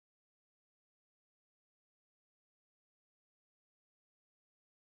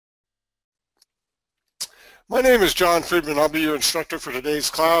My name is John Friedman. I'll be your instructor for today's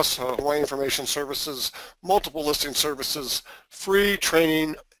class, Hawaii Information Services, Multiple Listing Services, free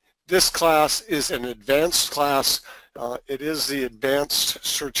training. This class is an advanced class. It is the advanced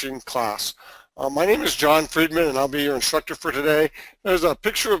searching class. My name is John Friedman and I'll be your instructor for today. There's a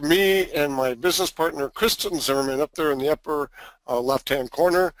picture of me and my business partner Kristen Zimmerman up there in the upper left-hand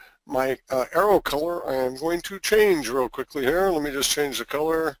corner. My arrow color I am going to change real quickly here. Let me just change the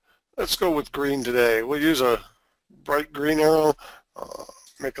color. Let's go with green today. We'll use a bright green arrow.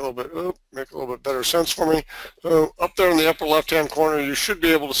 Make a little bit better sense for me. So up there in the upper left-hand corner, you should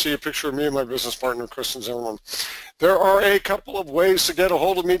be able to see a picture of me and my business partner, Kristen Zimmerman. There are a couple of ways to get a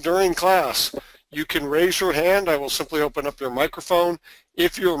hold of me during class. You can raise your hand. I will simply open up your microphone.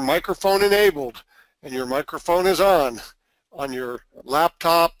 If you're microphone enabled and your microphone is on your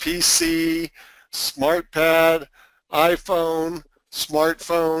laptop, PC, SmartPad, iPhone,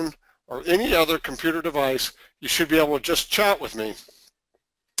 smartphone, or any other computer device, you should be able to just chat with me.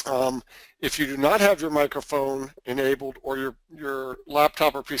 If you do not have your microphone enabled or your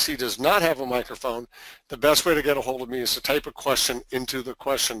laptop or PC does not have a microphone, the best way to get a hold of me is to type a question into the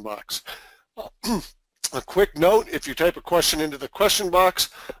question box. A quick note, if you type a question into the question box,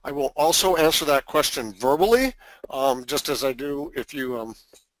 I will also answer that question verbally, just as I do if you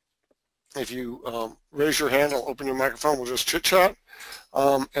raise your hand. I'll open your microphone, we'll just chit-chat.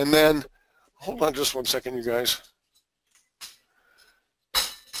 And then, hold on just one second, you guys.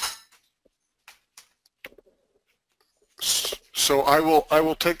 So I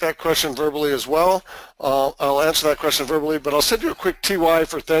will take that question verbally as well. I'll answer that question verbally, but I'll send you a quick TY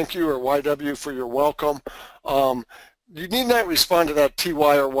for thank you or YW for your welcome. You need not respond to that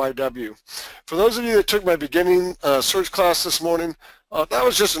TY or YW. For those of you that took my beginning search class this morning, that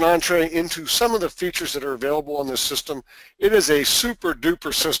was just an entree into some of the features that are available on this system. It is a super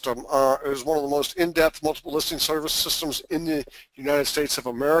duper system. It is one of the most in-depth multiple listing service systems in the United States of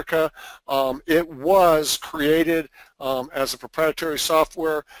America. It was created as a proprietary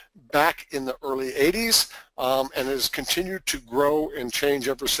software back in the early 80s and has continued to grow and change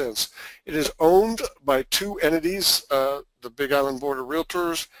ever since. It is owned by two entities, the Big Island Board of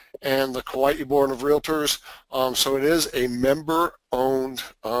Realtors and the Kauai Board of Realtors. So it is a member-owned,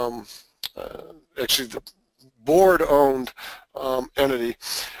 actually the board-owned entity.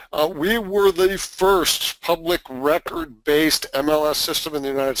 We were the first public record-based MLS system in the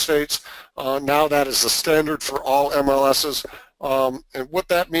United States. Now that is the standard for all MLSs. And what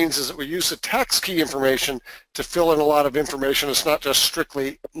that means is that we use the tax key information to fill in a lot of information. It's not just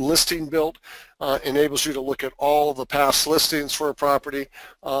strictly listing built. Enables you to look at all of the past listings for a property,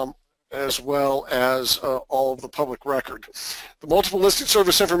 as well as all of the public record. The multiple listing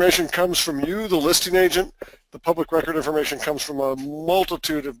service information comes from you, the listing agent. The public record information comes from a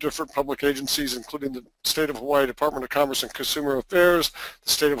multitude of different public agencies, including the State of Hawaii Department of Commerce and Consumer Affairs, the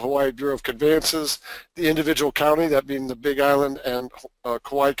State of Hawaii Bureau of Conveyances, the individual county, that being the Big Island and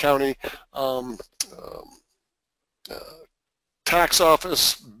Kauai County, tax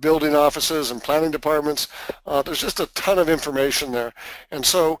office, building offices, and planning departments. There's just a ton of information there. And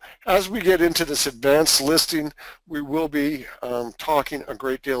so as we get into this advanced listing, we will be talking a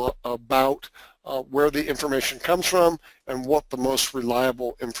great deal about where the information comes from and what the most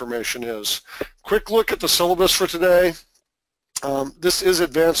reliable information is. Quick look at the syllabus for today. This is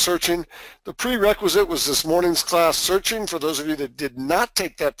advanced searching. The prerequisite was this morning's class, searching. For those of you that did not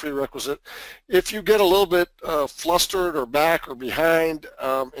take that prerequisite, if you get a little bit flustered or back or behind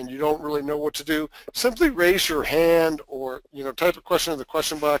and you don't really know what to do, simply raise your hand or type a question in the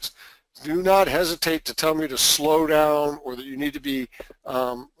question box. Do not hesitate to tell me to slow down or that you need to be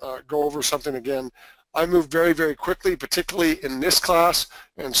go over something again. I move very, very quickly, particularly in this class,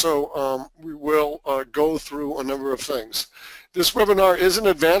 and so we will go through a number of things. This webinar is an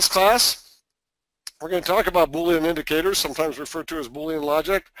advanced class. We're going to talk about Boolean indicators, sometimes referred to as Boolean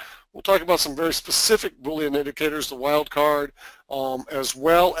logic. We'll talk about some very specific Boolean indicators, the wildcard, as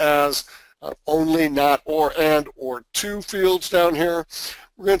well as only, not, or, and, or to fields down here.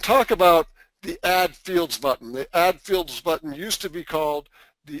 We're going to talk about the Add Fields button. The Add Fields button used to be called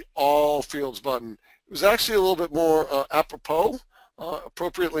the All Fields button. It was actually a little bit more apropos,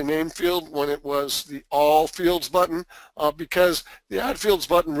 appropriately named field when it was the All Fields button, because the Add Fields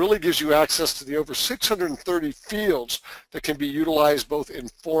button really gives you access to the over 630 fields that can be utilized both in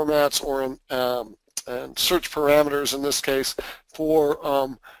formats or in and search parameters, in this case,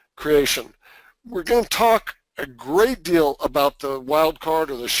 for creation. We're going to talk a great deal about the wildcard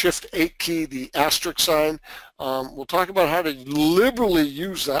or the Shift 8 key, the asterisk sign. We'll talk about how to liberally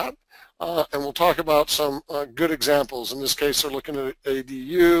use that. and we'll talk about some good examples. In this case, we're looking at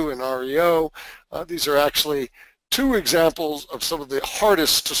ADU and REO. These are actually two examples of some of the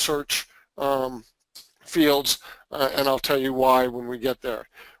hardest to search fields, and I'll tell you why when we get there.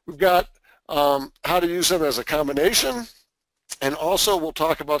 We've got how to use them as a combination, and also we'll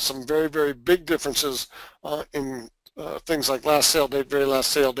talk about some very, very big differences in things like last sale date, very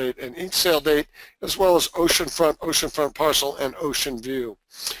last sale date, and each sale date, as well as oceanfront parcel, and ocean view.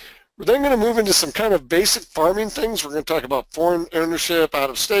 We're then going to move into some kind of basic farming things. We're going to talk about foreign ownership,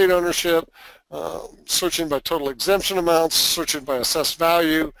 out-of-state ownership, searching by total exemption amounts, searching by assessed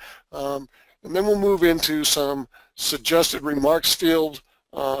value, and then we'll move into some suggested remarks field.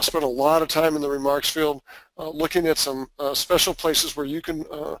 Spent a lot of time in the remarks field looking at some special places where you can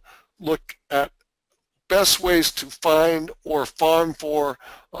look at best ways to find or farm for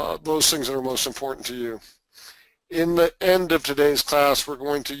those things that are most important to you. In the end of today's class, we're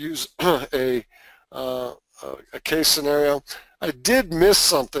going to use a case scenario. I did miss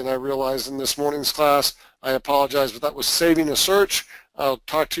something, I realized, in this morning's class. I apologize, but that was saving a search. I'll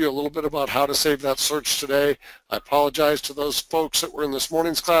talk to you a little bit about how to save that search today. I apologize to those folks that were in this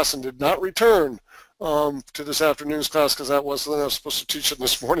morning's class and did not return to this afternoon's class, because that wasn't what I was supposed to teach in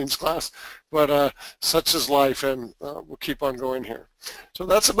this morning's class. But such is life, and we'll keep on going here. So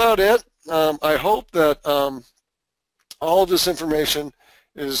that's about it. I hope that all of this information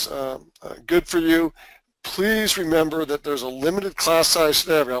is good for you. Please remember that there's a limited class size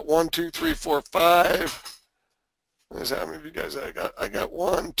today. I've got 1, 2, 3, 4, 5. How many of you guys I got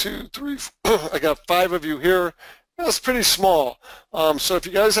 1, 2, 3, 4. I got 5 of you here. That's pretty small. So if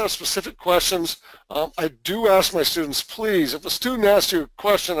you guys have specific questions, I do ask my students, please, if a student asks you a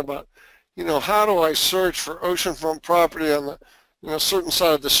question about, how do I search for oceanfront property on the, certain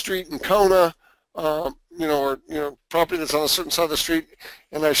side of the street in Kona, or property that's on a certain side of the street,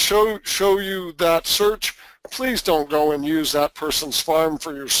 and I show you that search, please don't go and use that person's farm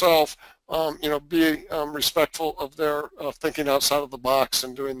for yourself. Be respectful of their thinking outside of the box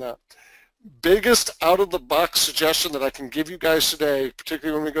and doing that. Biggest out-of-the-box suggestion that I can give you guys today,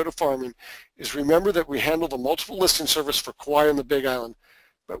 particularly when we go to farming, is remember that we handle the multiple listing service for Kauai and the Big Island,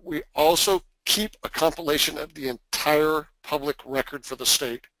 but we also keep a compilation of the entire public record for the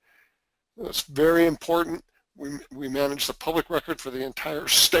state. It's very important. We manage the public record for the entire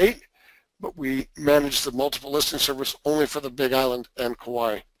state, but we manage the multiple listing service only for the Big Island and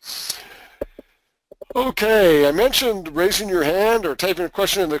Kauai. Okay, I mentioned raising your hand or typing a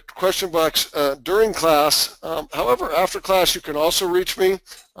question in the question box during class. However, after class, you can also reach me.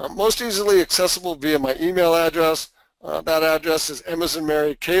 Most easily accessible via my email address. That address is M as in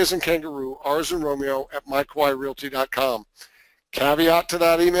Mary, K as in Kangaroo, R as in Romeo @mykauairealty.com. Caveat to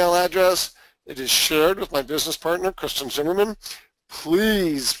that email address, it is shared with my business partner, Kristen Zimmerman.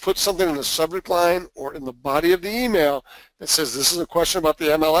 Please put something in the subject line or in the body of the email that says this is a question about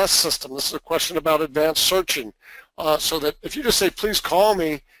the MLS system, this is a question about advanced searching, so that if you just say, please call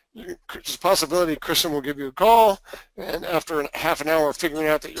me, there's a possibility Kristen will give you a call, and after half an hour of figuring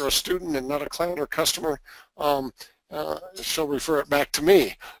out that you're a student and not a client or customer, she'll refer it back to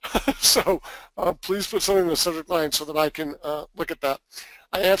me. So please put something in the subject line so that I can look at that.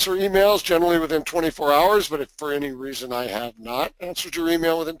 I answer emails generally within 24 hours, but if for any reason I have not answered your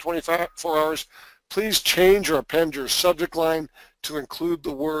email within 24 hours, please change or append your subject line to include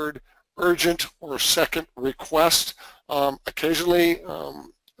the word urgent or second request. Occasionally,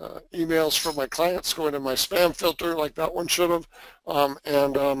 emails from my clients go into my spam filter like that one should have,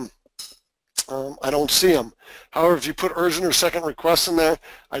 I don't see them. However, if you put urgent or second requests in there,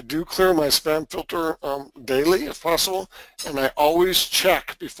 I do clear my spam filter daily if possible, and I always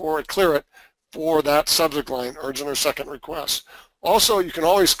check before I clear it for that subject line, urgent or second request. Also, you can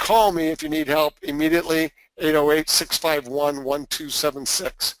always call me if you need help immediately,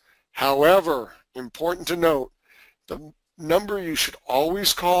 808-651-1276. However, important to note, the number you should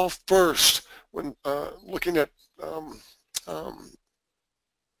always call first when looking at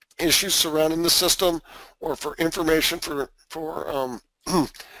issues surrounding the system or for information for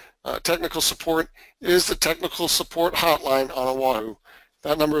technical support is the technical support hotline on Oahu.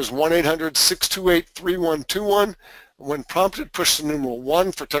 That number is 1-800-628-3121. When prompted, push the numeral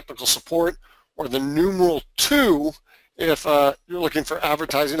 1 for technical support or the numeral 2 if you're looking for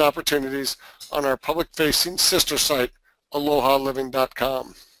advertising opportunities on our public-facing sister site,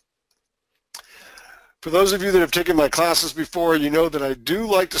 alohaliving.com. For those of you that have taken my classes before, you know that I do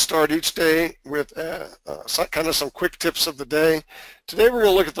like to start each day with kind of some quick tips of the day. Today we're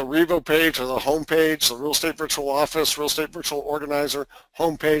going to look at the Revo page or the home page, the Real Estate Virtual Office, Real Estate Virtual Organizer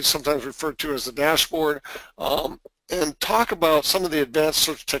home page, sometimes referred to as the dashboard. and talk about some of the advanced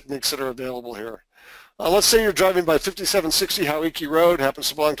search techniques that are available here. Let's say you're driving by 5760 Howiki Road, happens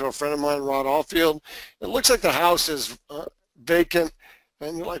to belong to a friend of mine, Rod Allfield. It looks like the house is vacant,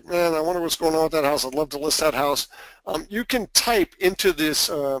 and you're like, man, I wonder what's going on with that house. I'd love to list that house. You can type into this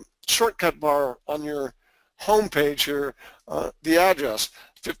shortcut bar on your home page here the address,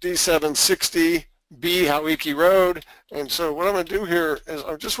 5760 B Howiki Road. And so what I'm going to do here is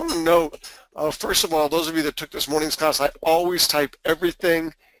I just want to note, first of all, those of you that took this morning's class, I always type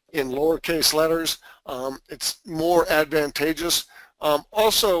everything in lowercase letters. It's more advantageous.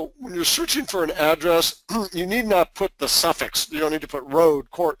 Also, when you're searching for an address, you need not put the suffix. You don't need to put road,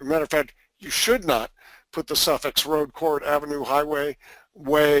 court. As a matter of fact, you should not put the suffix road, court, avenue, highway,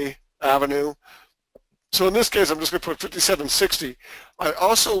 way, avenue. So in this case, I'm just going to put 5760. I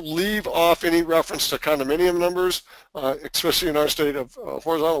also leave off any reference to condominium numbers, especially in our state of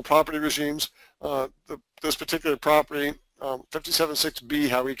horizontal property regimes. This particular property, 5760B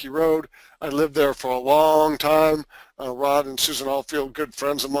Howiki Road, I lived there for a long time. Rod and Susan Allfield, good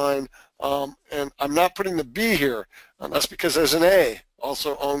friends of mine. And I'm not putting the B here. That's because there's an A,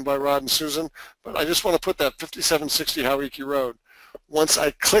 also owned by Rod and Susan. But I just want to put that 5760 Howiki Road. Once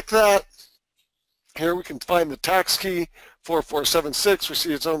I click that, here we can find the tax key 4476. We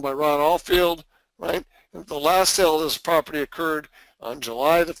see it's owned by Rod Allfield, right? And the last sale of this property occurred on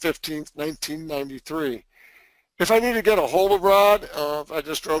July the 15th, 1993. If I need to get a hold of Rod, if I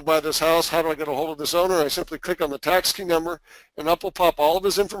just drove by this house, how do I get a hold of this owner? I simply click on the tax key number, and up will pop all of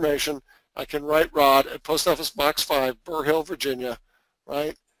his information. I can write Rod at Post Office Box 5, Burr Hill, Virginia,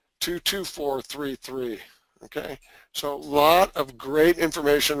 right? 22433, okay? So a lot of great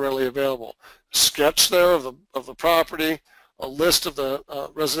information readily available. Sketch there of the property, a list of the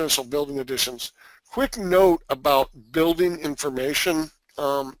residential building additions. Quick note about building information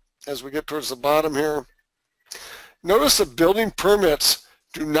as we get towards the bottom here. Notice that building permits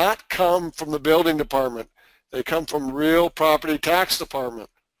do not come from the building department. They come from real property tax department,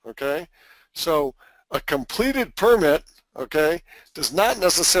 okay? So a completed permit, okay, does not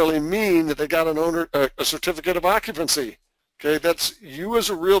necessarily mean that they got a certificate of occupancy. Okay, that's you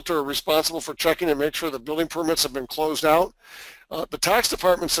as a realtor responsible for checking and make sure the building permits have been closed out. The tax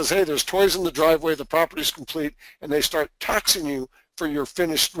department says, hey, there's toys in the driveway, the property's complete, and they start taxing you for your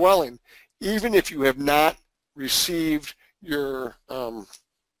finished dwelling, even if you have not received your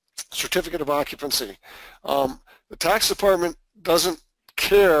certificate of occupancy. The tax department doesn't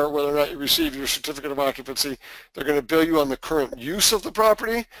care whether or not you receive your certificate of occupancy. They're going to bill you on the current use of the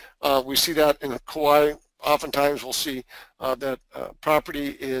property. We see that in Kauai. Oftentimes we'll see that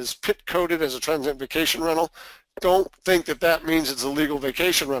property is pit coded as a transient vacation rental. Don't think that that means it's a legal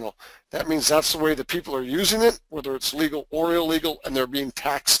vacation rental. That means that's the way that people are using it, whether it's legal or illegal, and they're being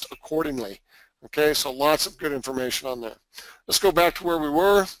taxed accordingly. Okay, so lots of good information on that. Let's go back to where we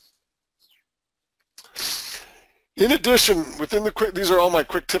were. In addition, within the quick, these are all my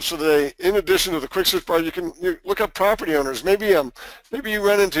quick tips for the day. In addition to the quick search bar, you look up property owners. Maybe you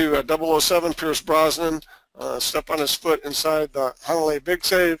run into 007 Pierce Brosnan, step on his foot inside the Honolulu Big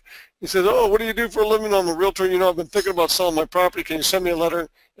Save. He says, oh, what do you do for a living? I'm a realtor. You know, I've been thinking about selling my property. Can you send me a letter?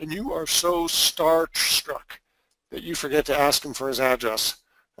 And you are so starstruck that you forget to ask him for his address.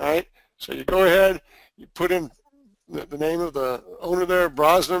 All right? So you go ahead, you put in the name of the owner there,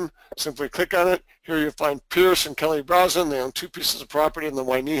 Brosnan, simply click on it. Here you find Pierce and Kelly Brosnan. They own 2 pieces of property in the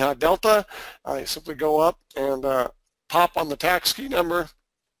Wainiha Delta. You simply go up and pop on the tax key number,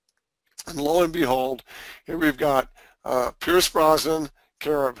 and lo and behold, here we've got Pierce Brosnan,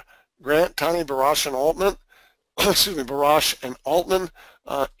 care of Grant, Tani, Barash, and Altman, excuse me, Barash and Altman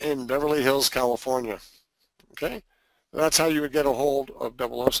in Beverly Hills, California. Okay? That's how you would get a hold of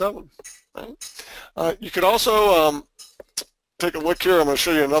 007. Right? You could also take a look here. I'm going to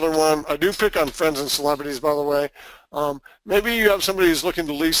show you another one. I do pick on friends and celebrities, by the way. Maybe you have somebody who's looking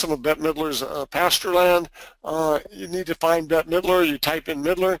to lease some of Bette Midler's pasture land. You need to find Bette Midler. You type in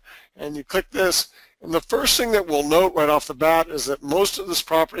Midler, and you click this. And the first thing that we'll note right off the bat is that most of this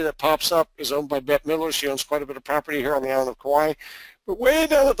property that pops up is owned by Bette Midler. She owns quite a bit of property here on the island of Kauai. But way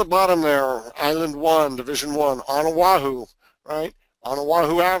down at the bottom there, Island 1, Division 1, on Oahu, right? On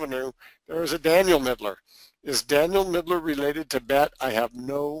Oahu Avenue, there is a Daniel Midler. Is Daniel Midler related to Bette? I have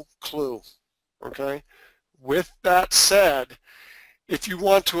no clue, okay? With that said, if you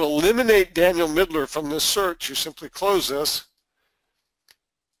want to eliminate Daniel Midler from this search, you simply close this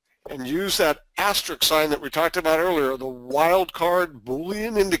and use that asterisk sign that we talked about earlier, the wildcard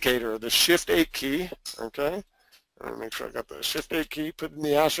Boolean indicator, the Shift 8 key, okay? I'm going to make sure I got the Shift 8 key, put in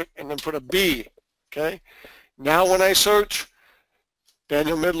the asterisk, and then put a B, okay? Now when I search,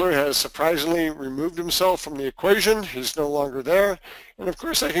 Daniel Midler has surprisingly removed himself from the equation. He's no longer there. And of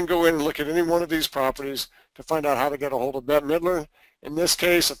course, I can go in and look at any one of these properties to find out how to get a hold of Bette Midler. In this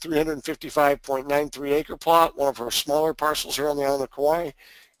case, a 355.93 acre plot, one of her smaller parcels here on the island of Kauai.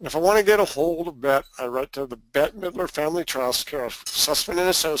 And if I want to get a hold of Bette, I write to the Bette Midler Family Trust, care of Sussman and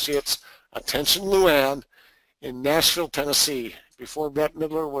Associates, Attention Luann, in Nashville, Tennessee. Before Bette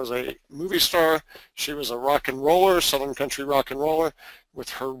Midler was a movie star, she was a rock and roller, Southern country rock and roller, with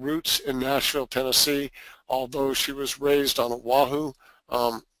her roots in Nashville, Tennessee. Although she was raised on Oahu,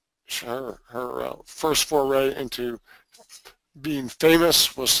 her first foray into being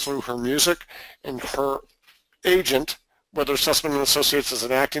famous was through her music, and her agent, whether Sussman and Associates is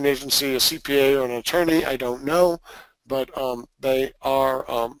an acting agency, a CPA, or an attorney, I don't know, but they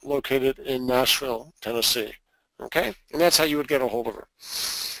are located in Nashville, Tennessee. Okay, and that's how you would get a hold of her.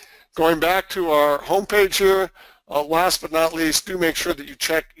 Going back to our homepage here, last but not least, do make sure that you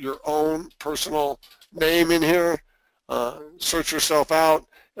check your own personal name in here. Search yourself out.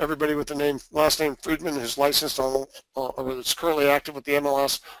 Everybody with the last name Friedman who's licensed on, or that's currently active with the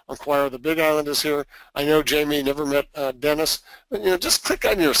MLS on Kauai or the Big Island is here. I know Jamie never met Dennis, but just click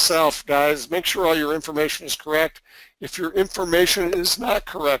on yourself, guys. Make sure all your information is correct. If your information is not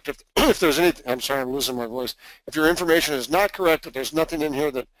correct, if there's anything, I'm sorry, I'm losing my voice. If your information is not correct, if there's nothing in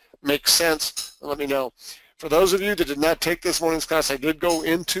here that makes sense, let me know. For those of you that did not take this morning's class, I did go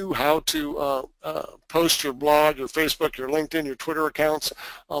into how to post your blog, your Facebook, your LinkedIn, your Twitter accounts.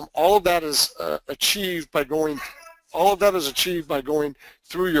 All of that is achieved by going. All of that is achieved by going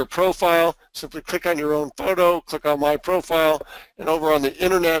through your profile. Simply click on your own photo, click on my profile, and over on the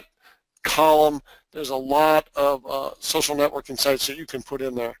internet column, there's a lot of social networking sites that you can put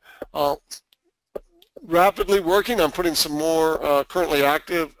in there. Rapidly working on putting some more currently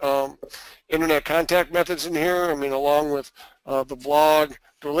active internet contact methods in here. I mean, along with the blog.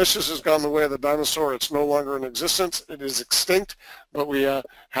 Delicious has gone the way of the dinosaur. It's no longer in existence. It is extinct, but we have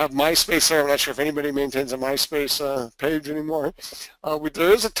MySpace there. I'm not sure if anybody maintains a MySpace page anymore.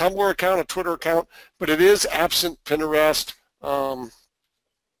 There is a Tumblr account, a Twitter account, but it is absent Pinterest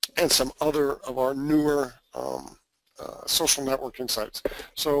and some other of our newer social networking sites.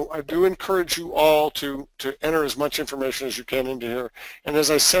 So I do encourage you all to enter as much information as you can into here. And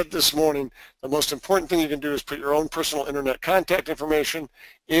as I said this morning, the most important thing you can do is put your own personal internet contact information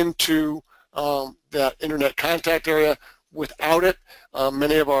into that internet contact area. Without it,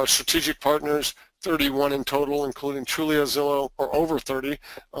 many of our strategic partners, 31 in total, including Trulia, Zillow, or over 30,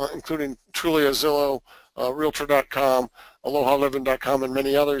 including Trulia, Zillow, Realtor.com, AlohaLiving.com, and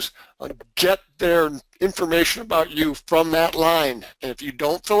many others, get their information about you from that line. And if you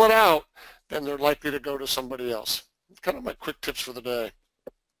don't fill it out, then they're likely to go to somebody else. Kind of my quick tips for the day.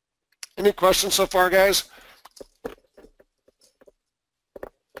 Any questions so far, guys?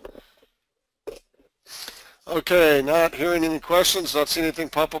 Okay, not hearing any questions, not seeing anything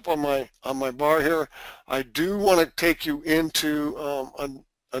pop up on my bar here. I do want to take you into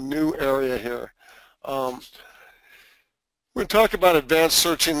a new area here. We're going to talk about advanced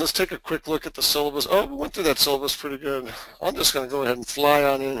searching. Let's take a quick look at the syllabus. Oh, we went through that syllabus pretty good. I'm just going to go ahead and fly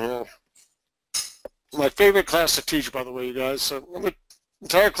on in here. My favorite class to teach, by the way, you guys. So the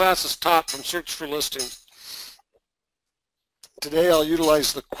entire class is taught from Search for Listings. Today I'll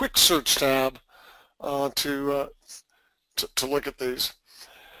utilize the Quick Search tab to look at these.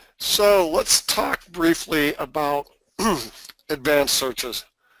 So let's talk briefly about advanced searches.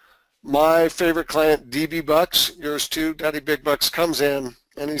 My favorite client, DB Bucks, yours too, Daddy Big Bucks, comes in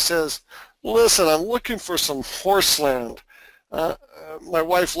and he says, listen, I'm looking for some horse land. My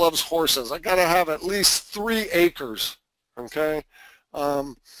wife loves horses. I got to have at least 3 acres, okay?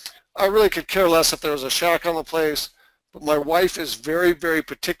 I really could care less if there was a shack on the place, but my wife is very, very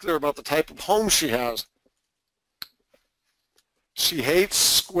particular about the type of home she has. She hates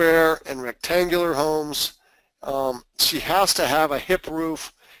square and rectangular homes. She has to have a hip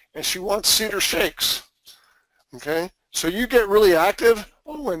roof, and she wants cedar shakes, okay? So you get really active,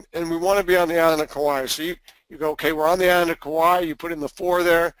 and we want to be on the island of Kauai. So you go, okay, we're on the island of Kauai, you put in the 4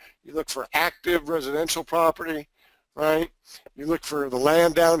 there, you look for active residential property, right? You look for the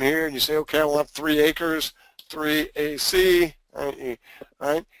land down here, and you say, okay, I want 3 acres, 3 AC, right?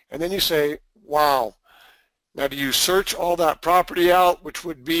 And then you say, wow. Now do you search all that property out, which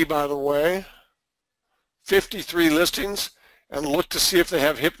would be, by the way, 53 listings, and look to see if they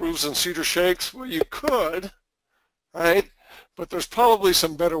have hip roofs and cedar shakes? Well, you could, right? But there's probably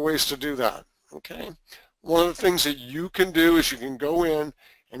some better ways to do that, okay? One of the things that you can do is you can go in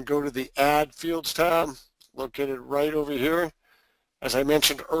and go to the Add Fields tab, located right over here. As I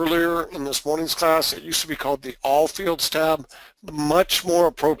mentioned earlier in this morning's class, it used to be called the All Fields tab, much more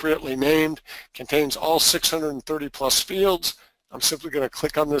appropriately named, contains all 630 plus fields. I'm simply going to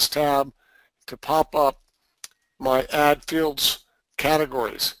click on this tab to pop up my Add Fields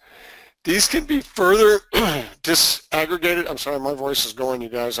categories. These can be further disaggregated. I'm sorry, my voice is going, you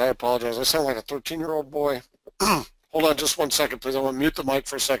guys. I apologize. I sound like a 13-year-old boy. Hold on just 1 second, please. I'm going to mute the mic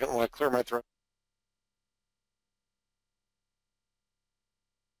for a second while I clear my throat.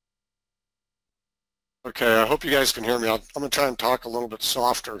 Okay, I hope you guys can hear me. I'm going to try and talk a little bit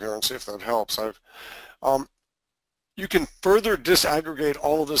softer here and see if that helps. You can further disaggregate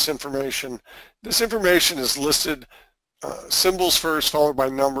all of this information. This information is listed symbols first, followed by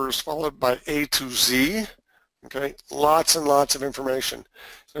numbers, followed by A to Z. Okay, lots and lots of information.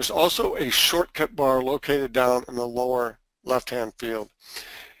 There's also a shortcut bar located down in the lower left-hand field.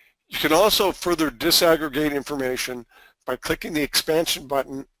 You can also further disaggregate information by clicking the expansion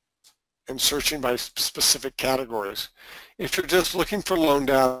button and searching by specific categories. If you're just looking for loan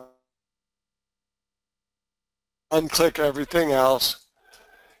data, unclick everything else,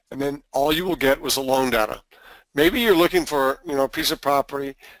 and then all you will get was the loan data. Maybe you're looking for, a piece of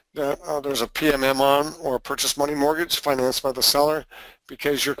property that there's a PMM on, or a purchase money mortgage financed by the seller,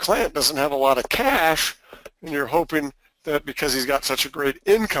 because your client doesn't have a lot of cash, and you're hoping that because he's got such a great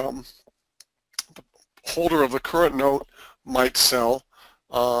income, the holder of the current note might sell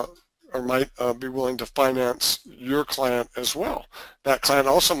or might be willing to finance your client as well. That client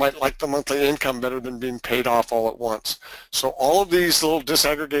also might like the monthly income better than being paid off all at once. So all of these little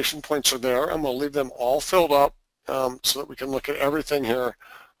disaggregation points are there. I'm going to leave them all filled up so that we can look at everything here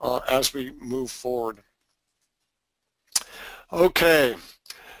as we move forward. Okay,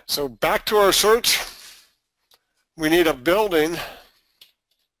 so back to our search. We need a building,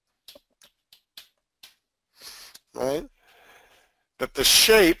 right, that the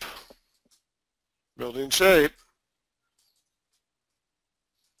shape, building shape,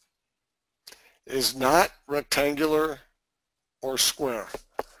 is not rectangular or square.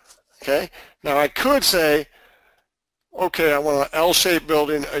 Okay, now I could say, okay, I want an L-shaped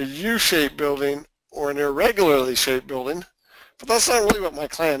building, a U-shaped building, or an irregularly shaped building, but that's not really what my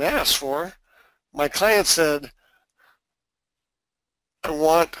client asked for. My client said, I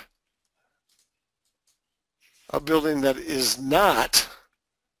want a building that is not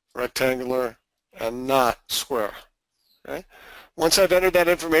rectangular and not square. Okay? Once I've entered that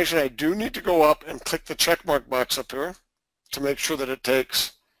information, I do need to go up and click the check mark box up here to make sure that it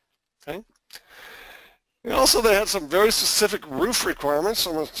takes. Okay? And also they had some very specific roof requirements,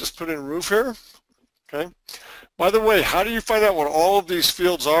 so let's just put in roof here. Okay? By the way, how do you find out what all of these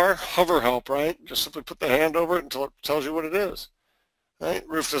fields are? Hover help, right? Just simply put the hand over it until it tells you what it is. Right?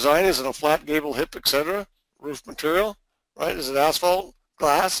 Roof design, is it a flat, gable, hip, etc.? Roof material, right? Is it asphalt,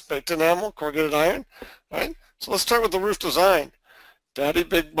 glass, baked enamel, corrugated iron? Right? So let's start with the roof design. Daddy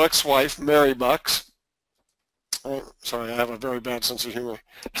Big Buck's wife, Mary Bucks. Sorry, I have a very bad sense of humor.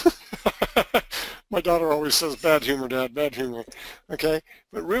 My daughter always says, bad humor, Dad, bad humor. Okay,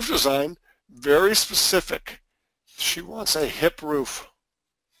 but roof design, very specific. She wants a hip roof.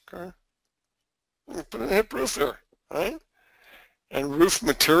 Okay, put in a hip roof here, right? And roof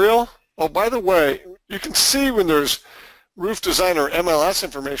material. Oh, by the way, you can see when there's roof design or MLS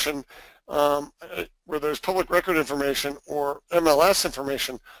information, where there's public record information or MLS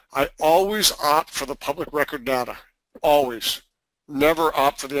information, I always opt for the public record data. Always. Never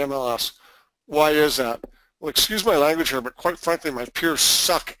opt for the MLS. Why is that? Well, excuse my language here, but quite frankly, my peers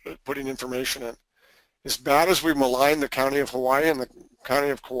suck at putting information in. As bad as we malign the county of Hawaii and the county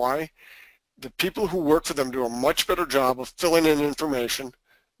of Kauai, the people who work for them do a much better job of filling in information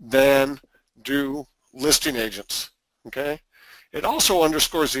than do listing agents. Okay? It also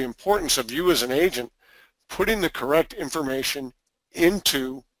underscores the importance of you as an agent putting the correct information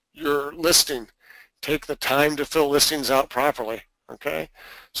into your listing. Take the time to fill listings out properly. Okay?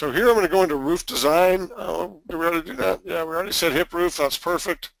 So here I'm going to go into roof design. Oh, did we already do that? Yeah, we already said hip roof. That's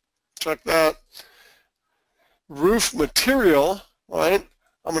perfect. Check that. Roof material, right?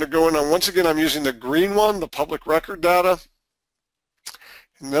 I'm going to go in on, once again, I'm using the green one, the public record data.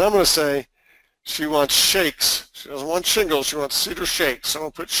 And then I'm going to say she wants shakes. She doesn't want shingles, she wants cedar shakes. So I'm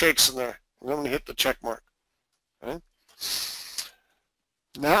going to put shakes in there. And I'm going to hit the check mark. Okay?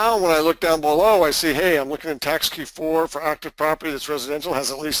 Now when I look down below, I see, hey, I'm looking in tax key 4 for active property that's residential, has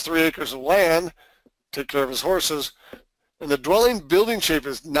at least 3 acres of land, take care of his horses. And the dwelling building shape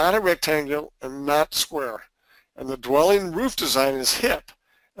is not a rectangle and not square. And the dwelling roof design is hip.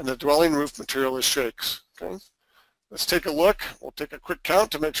 And the dwelling roof material is shakes. Okay, let's take a look. We'll take a quick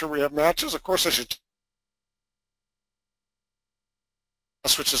count to make sure we have matches. Of course, I should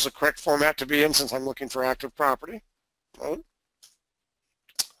which is the correct format to be in since I'm looking for active property. Right.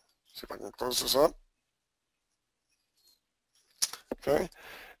 See if I can close this up. Okay,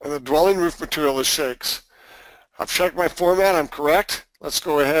 and the dwelling roof material is shakes. I've checked my format, I'm correct. Let's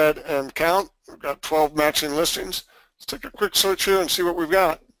go ahead and count. We've got 12 matching listings. Let's take a quick search here and see what we've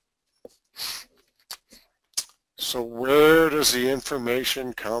got. So where does the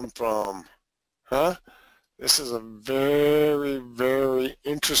information come from? Huh? This is a very, very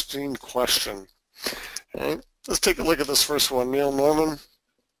interesting question. Okay. Let's take a look at this first one. Neil Norman.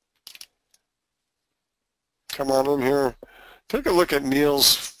 Come on in here. Take a look at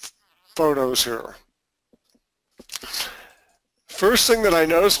Neil's photos here. First thing that I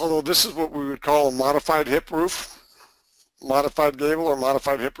noticed, although this is what we would call a modified hip roof, modified gable or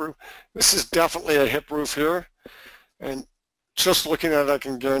modified hip roof, this is definitely a hip roof here. And just looking at it, I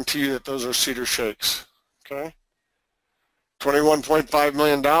can guarantee you that those are cedar shakes. Okay, $21.5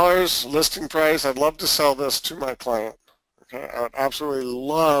 million listing price. I'd love to sell this to my client. Okay, I would absolutely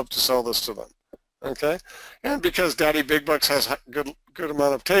love to sell this to them. Okay, and because Daddy Big Bucks has a good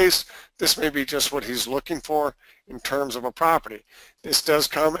amount of taste, this may be just what he's looking for in terms of a property. This does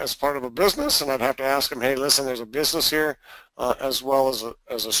come as part of a business, and I'd have to ask him, hey, listen, there's a business here as well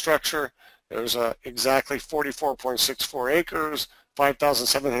as a structure. There's exactly 44.64 acres,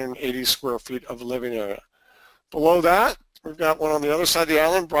 5,780 square feet of living area. Below that, we've got one on the other side of the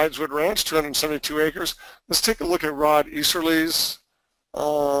island, Brideswood Ranch, 272 acres. Let's take a look at Rod Easterly's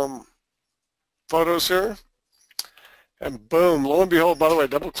photos here. And boom, lo and behold, by the way,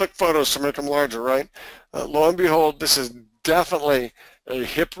 double-click photos to make them larger, right? Lo and behold, this is definitely a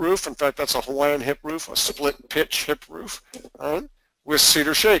hip roof. In fact, that's a Hawaiian hip roof, a split-pitch hip roof, right? With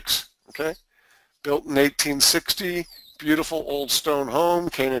cedar shakes, okay? Built in 1860, beautiful old stone home,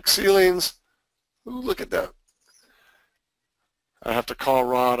 Koenig ceilings. Ooh, look at that. I have to call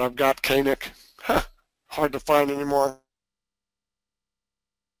Rod. I've got Koenig. Hard to find anymore.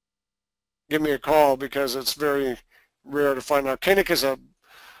 Give me a call because it's very rare to find out. Koenig is a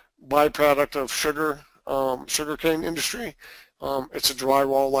byproduct of sugarcane industry. It's a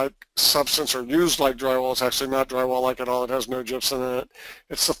drywall-like substance, or used like drywall. It's actually not drywall-like at all. It has no gypsum in it.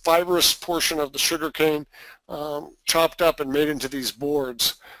 It's the fibrous portion of the sugarcane chopped up and made into these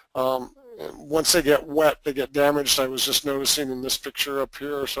boards. Once they get wet, they get damaged. I was just noticing in this picture up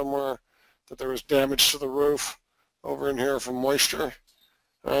here somewhere that there was damage to the roof over in here from moisture.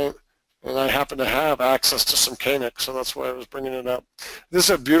 Right? And I happen to have access to some Koenig, so that's why I was bringing it up. This is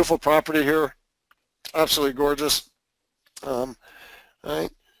a beautiful property here, absolutely gorgeous, right? And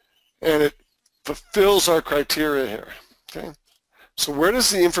it fulfills our criteria here. Okay, so where does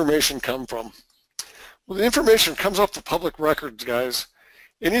the information come from? Well, the information comes off the public records, guys.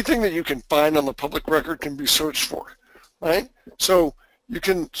 Anything that you can find on the public record can be searched for, right? So you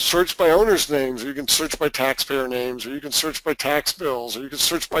can search by owner's names, or you can search by taxpayer names, or you can search by tax bills, or you can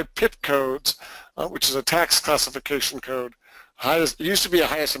search by PIT codes, which is a tax classification code. It used to be a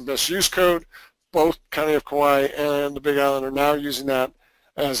highest and best use code. Both County of Kauai and the Big Island are now using that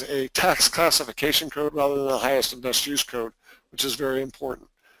as a tax classification code rather than a highest and best use code, which is very important.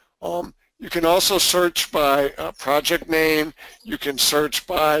 You can also search by project name. You can search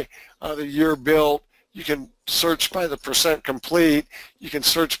by the year built. You can search by the percent complete. You can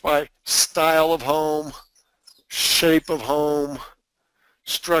search by style of home, shape of home,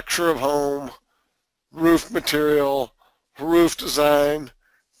 structure of home, roof material, roof design,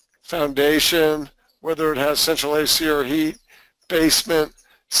 foundation, whether it has central AC or heat, basement,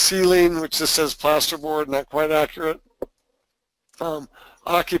 ceiling, which this says plasterboard, not quite accurate,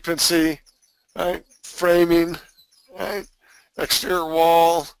 occupancy, right, framing, right, exterior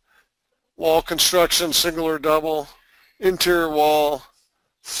wall, wall construction, single or double, interior wall,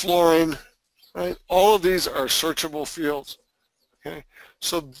 flooring, right? All of these are searchable fields, okay?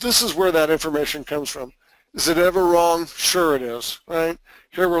 So this is where that information comes from. Is it ever wrong? Sure it is, right?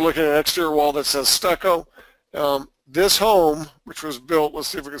 Here we're looking at an exterior wall that says stucco. This home, which was built, let's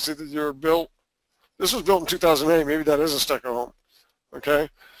see if we can see the year built. This was built in 2008. Maybe that is a stucco home, okay?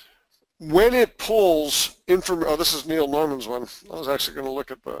 When it pulls information, oh, this is Neil Norman's one. I was actually going to look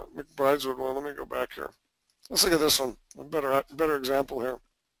at the McBrideswood one. Let me go back here. Let's look at this one, a better example here.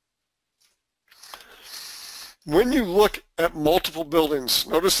 When you look at multiple buildings,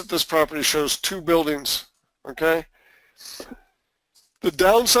 notice that this property shows 2 buildings, okay? The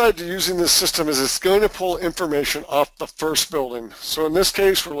downside to using this system is it's going to pull information off the first building. So in this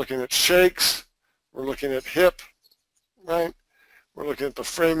case, we're looking at shakes, we're looking at hip, right? We're looking at the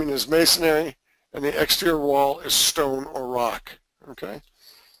framing is masonry, and the exterior wall is stone or rock, okay?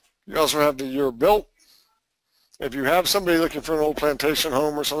 You also have the year built, If you have somebody looking for an old plantation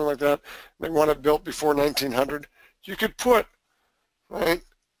home or something like that, they want it built before 1900, you could put, right,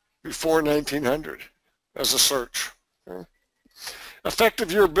 before 1900 as a search. Okay?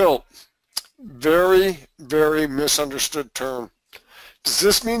 Effective year built, very, very misunderstood term. Does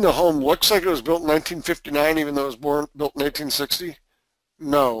this mean the home looks like it was built in 1959 even though it was built in 1860?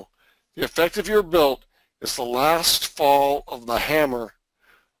 No. The effective year built is the last fall of the hammer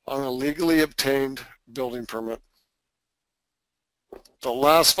on a legally obtained building permit. The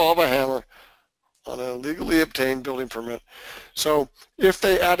last fall of a hammer on a legally obtained building permit. So if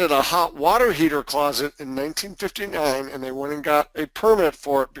they added a hot water heater closet in 1959 and they went and got a permit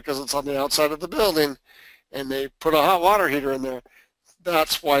for it because it's on the outside of the building and they put a hot water heater in there,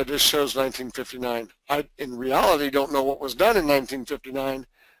 that's why this shows 1959. I, in reality, don't know what was done in 1959,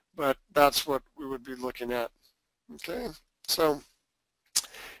 but that's what we would be looking at. Okay, so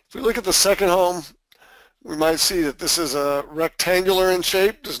if we look at the second home, we might see that this is a rectangular in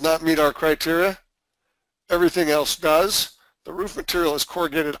shape, does not meet our criteria. Everything else does. The roof material is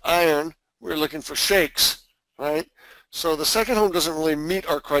corrugated iron. We're looking for shakes, right? So the second home doesn't really meet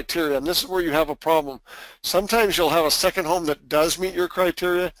our criteria, and this is where you have a problem. Sometimes you'll have a second home that does meet your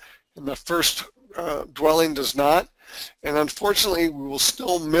criteria, and the first dwelling does not, and unfortunately we will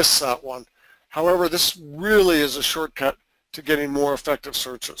still miss that one. However, this really is a shortcut to getting more effective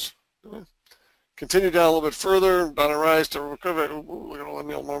searches. Okay. Continue down a little bit further, Donna Rice, look at all the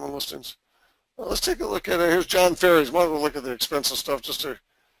Neil Norman listings. Well, let's take a look at it. Here's John Ferry's. Might as well look at the expensive stuff just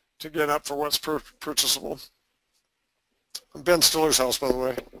to get up for what's purchasable. Ben Stiller's house, by the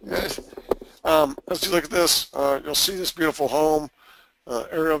way. As you look at this, you'll see this beautiful home,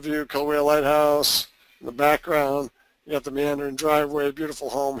 aerial view, Kilauea Lighthouse, in the background. You got the meandering driveway, beautiful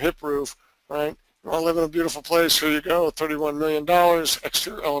home, hip roof, right? You want to live in a beautiful place, here you go, $31 million,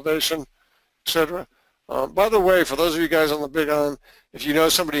 exterior elevation, etc. By the way, for those of you guys on the Big On, if you know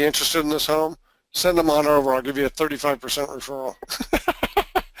somebody interested in this home, send them on over. I'll give you a 35% referral.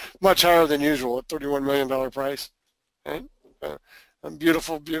 Much higher than usual at $31 million price. Okay? A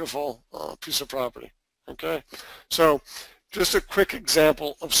beautiful, beautiful piece of property. Okay, so just a quick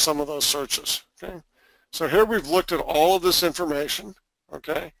example of some of those searches. Okay, so here we've looked at all of this information.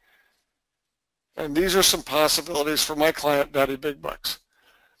 Okay, and these are some possibilities for my client, Daddy Big Bucks.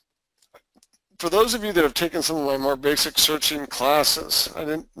 For those of you that have taken some of my more basic searching classes, I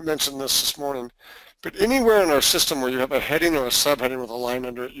didn't mention this morning, but anywhere in our system where you have a heading or a subheading with a line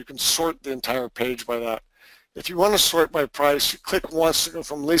under it, you can sort the entire page by that. If you want to sort by price, you click once to go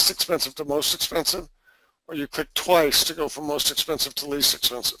from least expensive to most expensive, or you click twice to go from most expensive to least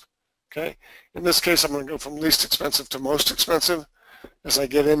expensive. Okay? In this case, I'm going to go from least expensive to most expensive. As I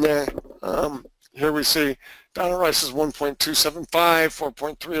get in there, here we see Donna Rice is 1.275,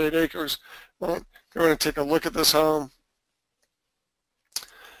 4.38 acres. Right? We're going to take a look at this home.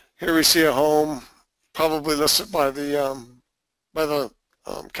 Here we see a home probably listed by the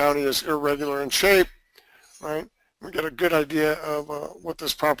county as irregular in shape. Right? We get a good idea of what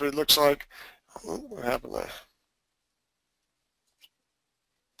this property looks like. What happened there?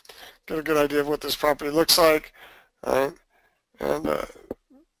 Get a good idea of what this property looks like. Right? And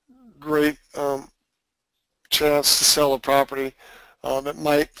great chance to sell a property that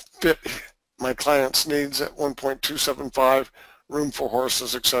might fit my client's needs at 1.275, room for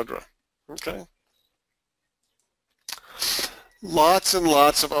horses, etc. Okay. Lots and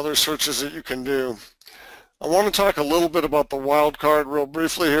lots of other searches that you can do. I want to talk a little bit about the wildcard real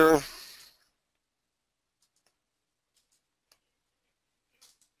briefly here.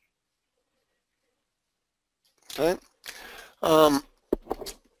 Okay.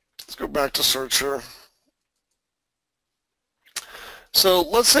 Let's go back to search here. So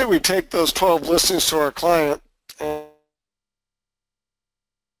let's say we take those 12 listings to our client and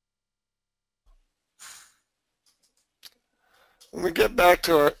when we get back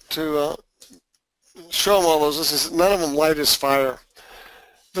to show them all those listings, none of them light as fire.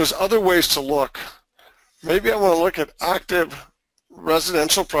 There's other ways to look. Maybe I want to look at active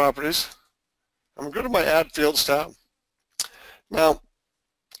residential properties. I'm going to go to my Add Fields tab. Now,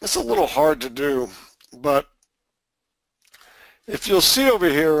 it's a little hard to do, but if you'll see over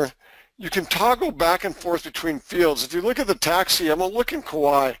here, you can toggle back and forth between fields. If you look at the taxi, I'm going to look in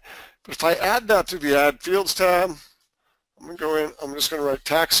Kauai, but if I add that to the Add Fields tab, I'm going to go in, I'm just going to write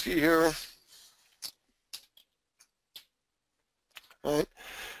taxi here. All right.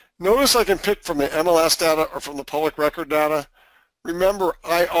 Notice I can pick from the MLS data or from the public record data. Remember,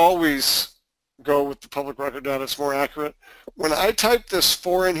 I always go with the public record data. It's more accurate. When I type this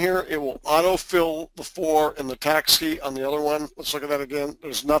 4 in here, it will autofill the 4 in the tax key on the other one. Let's look at that again.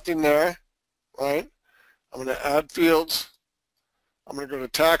 There's nothing there, right? I'm going to add fields. I'm going to go to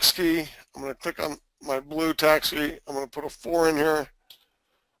tax key. I'm going to click on my blue tax key. I'm going to put a 4 in here.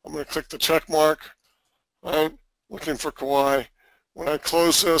 I'm going to click the check mark, right? Looking for Kauai. When I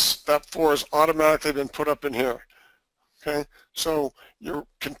close this, that 4 has automatically been put up in here. Okay, so you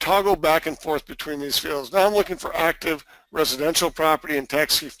can toggle back and forth between these fields. Now I'm looking for active residential property in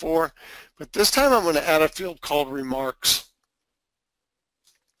tax key 4, but this time I'm going to add a field called remarks.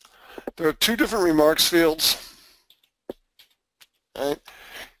 There are 2 different remarks fields. Right?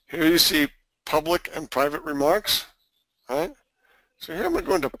 Here you see public and private remarks. Right? So here I'm going to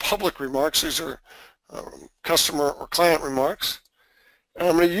go into public remarks. These are customer or client remarks. And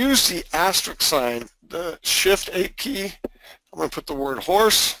I'm going to use the asterisk sign, the Shift 8 key. I'm going to put the word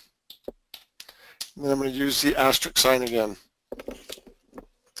horse, and then I'm going to use the asterisk sign again.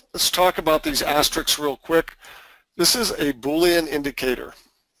 Let's talk about these asterisks real quick. This is a Boolean indicator,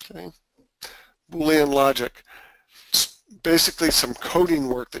 okay? Boolean logic. It's basically some coding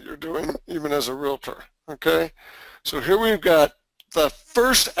work that you're doing, even as a realtor, okay? So here we've got the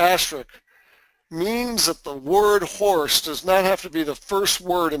first asterisk means that the word horse does not have to be the first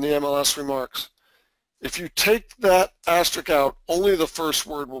word in the MLS remarks. If you take that asterisk out, only the first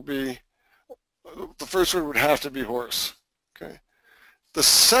word will be, the first word would have to be horse. Okay. The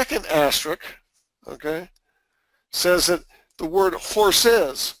second asterisk, okay, says that the word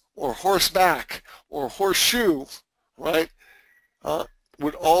horses or horseback or horseshoe, right,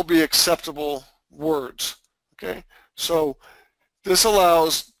 would all be acceptable words. Okay. So this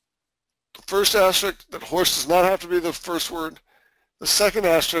allows the first asterisk, that horse does not have to be the first word. The second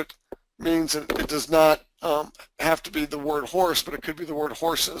asterisk means that it does not have to be the word horse, but it could be the word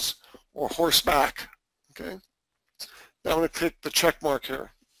horses or horseback. Okay. Now I'm going to click the check mark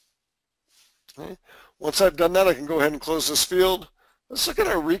here. Okay. Once I've done that, I can go ahead and close this field. Let's look at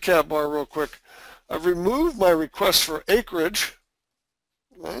our recap bar real quick. I've removed my request for acreage.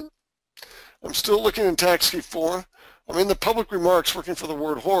 Okay. I'm still looking in tax key 4. I'm in the public remarks looking for the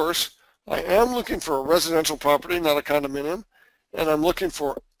word horse. I am looking for a residential property, not a condominium, and I'm looking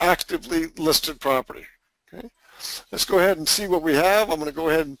for actively listed property. Okay, let's go ahead and see what we have. I'm going to go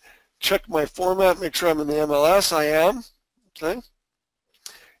ahead and check my format, make sure I'm in the MLS. I am. Okay,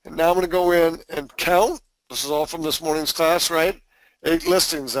 and now I'm going to go in and count. This is all from this morning's class, right? 8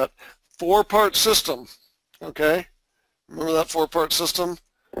 listings, that 4-part system. Okay, remember that 4-part system?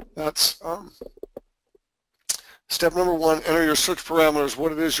 That's step number 1, enter your search parameters,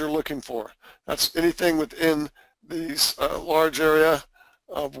 what it is you're looking for. That's anything within these large area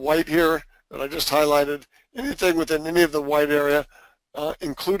of white here that I just highlighted, anything within any of the white area,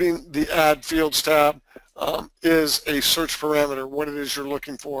 including the Add Fields tab, is a search parameter, what it is you're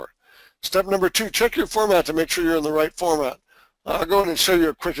looking for. Step number 2, check your format to make sure you're in the right format. I'll go ahead and show you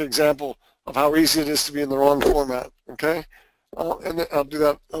a quick example of how easy it is to be in the wrong format, okay? And then I'll do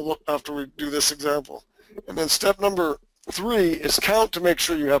that after we do this example. And then step number 3 is count to make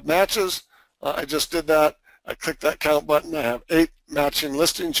sure you have matches. I just did that. I clicked that count button. I have 8 matching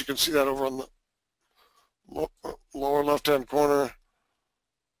listings. You can see that over on the lower left-hand corner.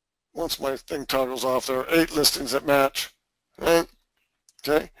 Once my thing toggles off, there are 8 listings that match. Right?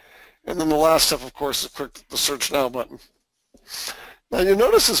 Okay. And then the last step, of course, is click the Search Now button. Now you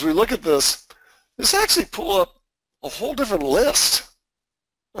notice as we look at this actually pull up a whole different list.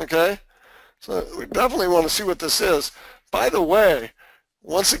 Okay. So we definitely want to see what this is. By the way,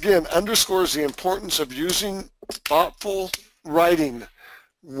 once again, underscores the importance of using thoughtful writing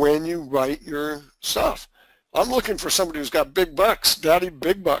when you write your stuff. I'm looking for somebody who's got big bucks, daddy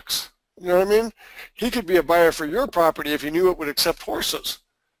big bucks. You know what I mean? He could be a buyer for your property if he knew it would accept horses,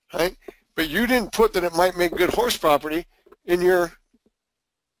 right? But you didn't put that it might make good horse property in your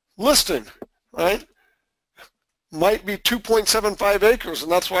listing, right? Might be 2.75 acres,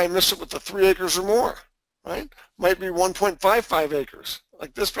 and that's why I missed it with the 3 acres or more, right? Might be 1.55 acres,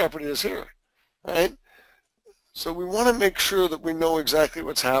 like this property is here, right? So we want to make sure that we know exactly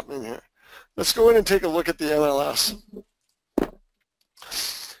what's happening here. Let's go in and take a look at the MLS.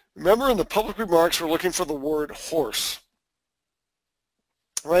 Remember, in the public remarks, we're looking for the word horse.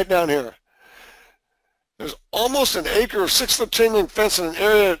 Right down here. There's almost an acre of 6-foot chain link fence in an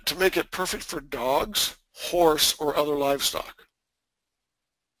area to make it perfect for dogs, horse, or other livestock.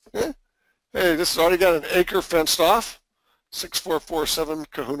 Okay? Hey, this has already got an acre fenced off, 6447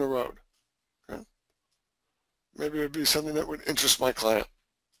 Kahuna Road. Okay? Maybe it would be something that would interest my client.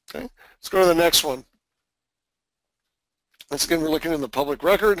 Okay? Let's go to the next one. Once again, we're looking in the public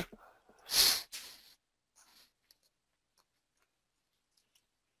record.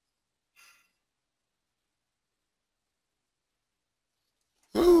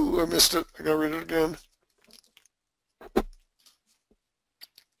 Ooh, I missed it. I gotta read it again.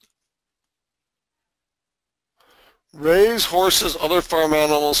 raise horses, other farm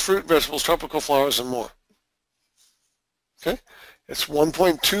animals, fruit, vegetables, tropical flowers, and more. Okay, it's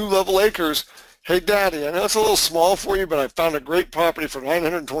 1.2 level acres. Hey, Daddy, I know it's a little small for you, but I found a great property for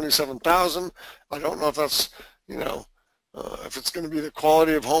 $927,000. I don't know if that's, you know, if it's going to be the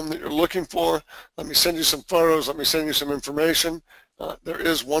quality of home that you're looking for. Let me send you some photos. Let me send you some information. There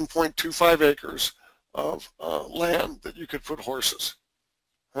is 1.25 acres of land that you could put horses.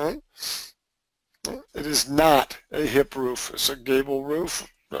 Right? It is not a hip roof. It's a gable roof,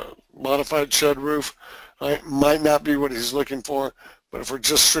 modified shed roof. Right? Might not be what he's looking for, but if we're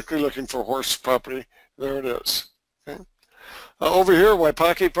just strictly looking for horse property, there it is. Okay? Over here,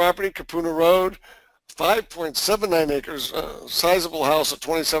 Waipaque property, Kapuna Road, 5.79 acres, sizable house of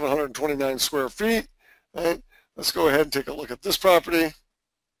 2,729 square feet. Right? Let's go ahead and take a look at this property.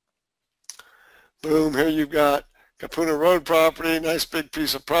 Boom, here you've got Kapuna Road property, nice big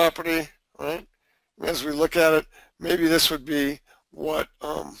piece of property. Right? As we look at it, maybe this would be what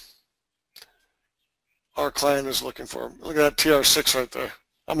our client is looking for. Look at that TR6 right there.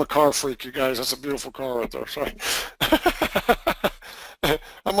 I'm a car freak, you guys. That's a beautiful car right there. Sorry.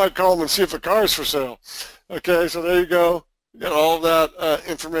 I might call them and see if the car is for sale. Okay, so there you go. You got all of that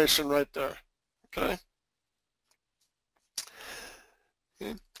information right there. Okay.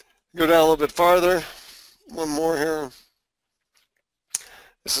 Go down a little bit farther. One more here.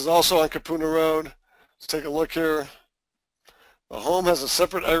 This is also on Kapuna Road. Let's take a look here. The home has a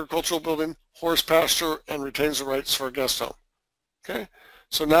separate agricultural building, horse pasture, and retains the rights for a guest home. Okay,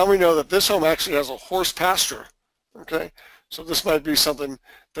 so now we know that this home actually has a horse pasture. Okay, so this might be something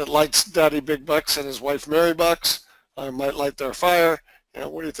that lights Daddy Big Bucks and his wife Mary Bucks. Might light their fire. You know,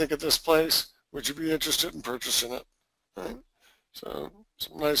 what do you think of this place? Would you be interested in purchasing it? Right? So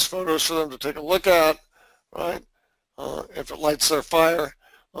some nice photos for them to take a look at. Right? If it lights their fire,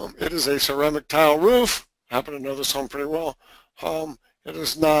 it is a ceramic tile roof. I happen to know this home pretty well. It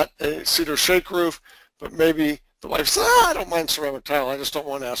is not a cedar shake roof, but maybe the wife says, I don't mind ceramic tile, I just don't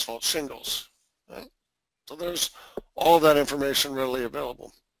want asphalt shingles. Right? So there's all of that information readily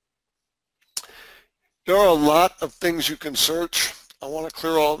available. There are a lot of things you can search. I want to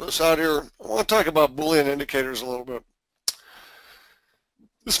clear all of this out here. I want to talk about Boolean indicators a little bit.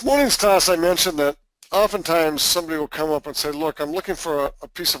 This morning's class I mentioned that oftentimes somebody will come up and say, look, I'm looking for a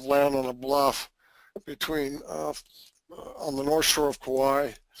piece of land on a bluff between on the north shore of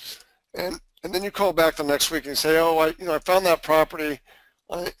Kauai, and then you call back the next week and say, oh, I found that property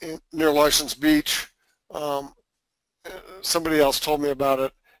near License Beach. Somebody else told me about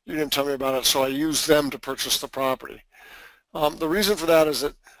it. You didn't tell me about it, so I used them to purchase the property. The reason for that is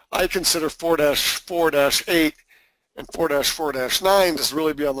that I consider 4-4-8 and 4-4-9 to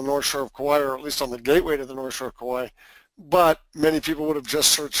really be on the north shore of Kauai, or at least on the gateway to the north shore of Kauai. But many people would have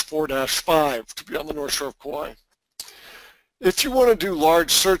just searched 4-5 to be on the north shore of Kauai. If you want to do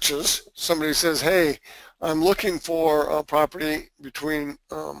large searches, somebody says, hey, I'm looking for a property between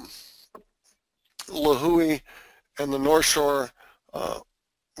Lahui and the North Shore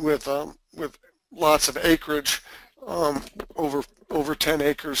with lots of acreage, over 10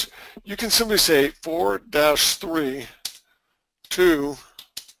 acres, you can simply say 4-3 to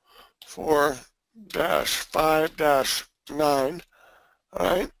 4-5-9, all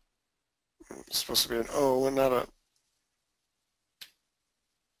right? It's supposed to be an O and not a,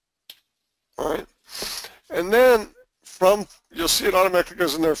 all right? And then you'll see it automatically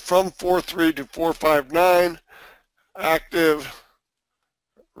goes in there from 4-3 to 4-5-9, active,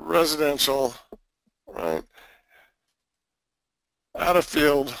 residential, right? Add a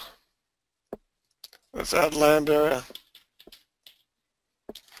field. Let's add land area.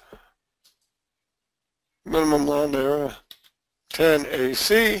 Minimum land area, 10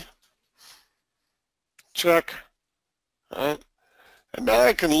 AC. Check. All right. And now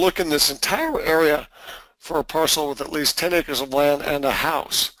I can look in this entire area for a parcel with at least 10 acres of land and a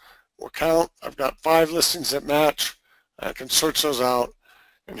house. We'll count. I've got 5 listings that match. I can search those out.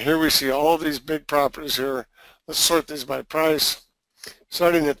 And here we see all of these big properties here. Let's sort these by price.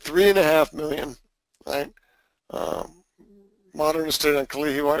 Starting at $3.5 million, right? Modern estate on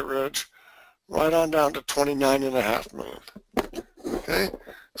Kalihi White Ridge, right on down to $29.5 million. Okay,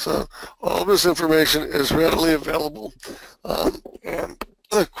 so all this information is readily available and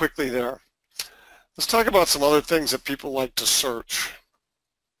quickly there. Let's talk about some other things that people like to search.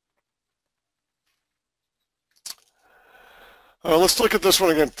 Let's look at this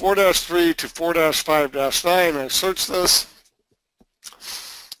one again, 4-3 to 4-5-9. I searched this.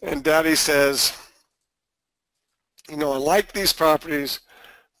 And Daddy says, you know, I like these properties,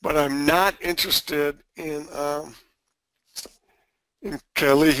 but I'm not interested in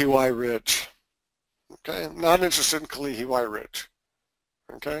Kalihi White Ridge. Okay, I'm not interested in Kalihi Ridge.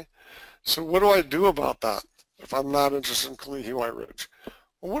 Okay, so what do I do about that if I'm not interested in Kalihi Ridge?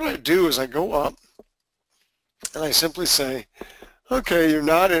 Well, what I do is I go up and I simply say, okay, you're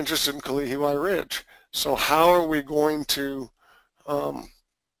not interested in Kalihi Ridge. So how are we going to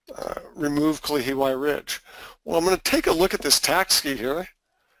remove Kalihi Ridge? Well, I'm going to take a look at this tax key here.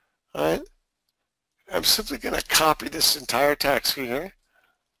 All right. I'm simply going to copy this entire tax key here.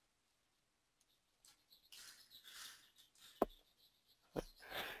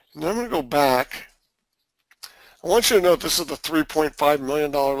 And then I'm going to go back. I want you to note this is the $3.5 million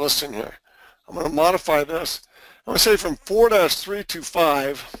listing here. I'm going to modify this. I'm going to say from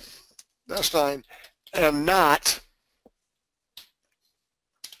 4-325-9 and not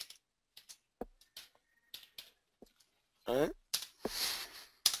all right.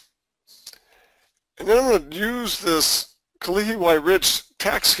 And then I'm going to use this Kalihi Ridge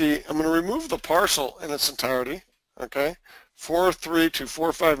tax key. I'm going to remove the parcel in its entirety. Okay,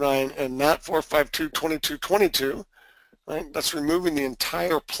 432-459 and not 452-2222. Right, that's removing the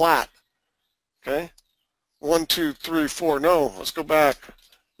entire plat. Okay, 1, 2, 3, 4. No, let's go back.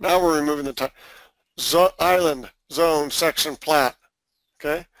 Now we're removing the island zone section plat.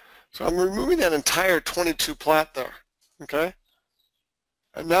 Okay, so I'm removing that entire 22 plat there. Okay,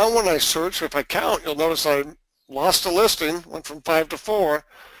 and now when I search, if I count, you'll notice I lost a listing, went from 5 to 4.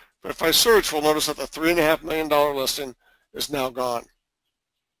 But if I search, we'll notice that the $3.5 million listing is now gone.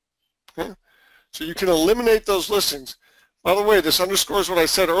 Okay, so you can eliminate those listings. By the way, this underscores what I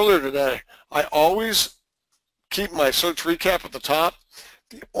said earlier today. I always keep my search recap at the top.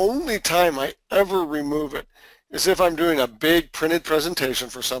 The only time I ever remove it is if I'm doing a big printed presentation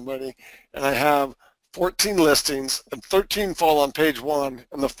for somebody and I have 14 listings and 13 fall on page 1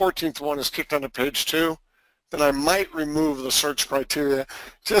 and the 14th one is kicked onto page 2, then I might remove the search criteria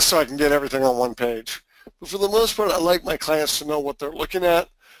just so I can get everything on one page. But for the most part, I like my clients to know what they're looking at.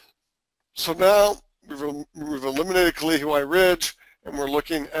 So now we've eliminated Kalihi Ridge, and we're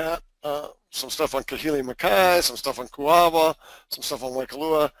looking at some stuff on Kahili Makai, some stuff on Kuava, some stuff on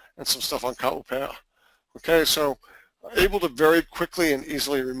Waikalua, and some stuff on Kaupea. Okay, so able to very quickly and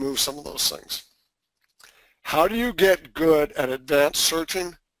easily remove some of those things. How do you get good at advanced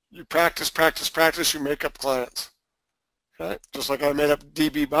searching? You practice, practice, practice, you make up clients. Okay, just like I made up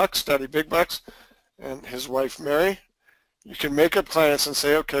DB Bucks, Daddy Big Bucks, and his wife Mary. You can make up clients and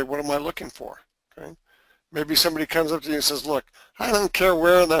say, okay, what am I looking for? Okay, maybe somebody comes up to you and says, look, I don't care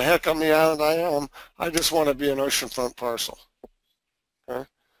where in the heck on the island I am, I just want to be an oceanfront parcel. Okay,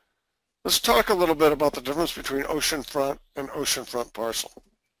 let's talk a little bit about the difference between oceanfront and oceanfront parcel.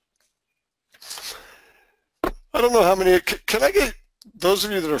 I don't know how many, can I get those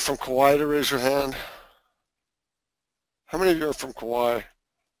of you that are from Kauai to raise your hand? How many of you are from Kauai?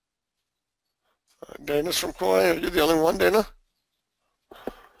 Dana's from Kauai. Are you the only one, Dana?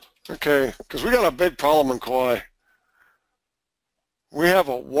 Okay, because we got a big problem in Kauai. We have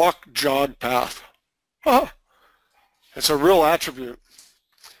a walk-jog path. It's a real attribute,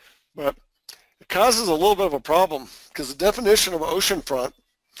 but it causes a little bit of a problem because the definition of oceanfront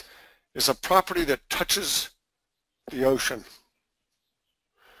is a property that touches the ocean.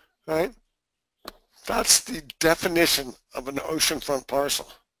 Right? That's the definition of an oceanfront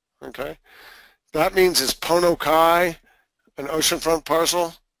parcel. Okay? That means is Pono Kai an oceanfront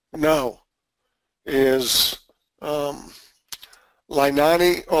parcel? No. Is Lainani,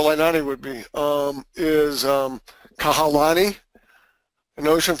 or Lainani would be, is Kahalani an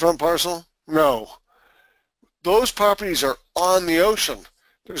oceanfront parcel? No. Those properties are on the ocean.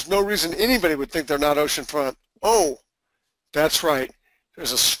 There's no reason anybody would think they're not oceanfront. Oh, that's right.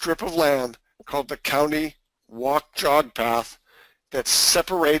 There's a strip of land called the County Walk-Jog Path that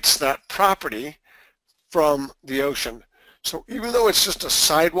separates that property from the ocean. So even though it's just a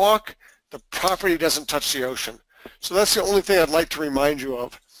sidewalk, the property doesn't touch the ocean. So that's the only thing I'd like to remind you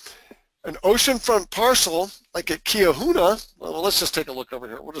of. An oceanfront parcel, like at Kiahuna, well, let's just take a look over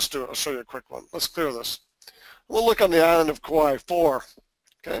here. We'll just do it. I'll show you a quick one. Let's clear this. We'll look on the island of Kauai 4.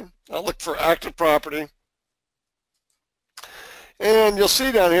 Okay, I'll look for active property. And you'll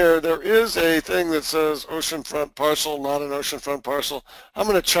see down here, there is a thing that says oceanfront parcel, not an oceanfront parcel. I'm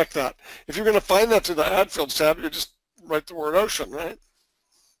going to check that. If you're going to find that through the add fields tab, you just write the word ocean, right?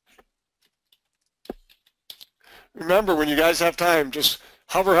 Remember, when you guys have time, just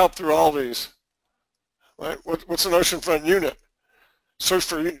hover help through all these. Right? What's an oceanfront unit? Search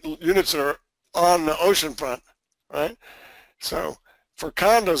for units that are on the oceanfront, right? So for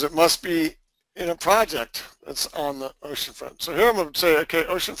condos, it must be in a project that's on the oceanfront. So here I'm going to say, okay,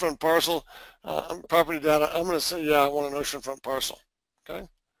 oceanfront parcel, property data. I'm going to say, yeah, I want an oceanfront parcel. Okay,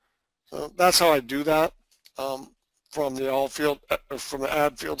 That's how I do that from the all field, from the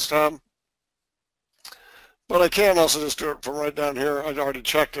add fields tab. But I can also just do it from right down here. I already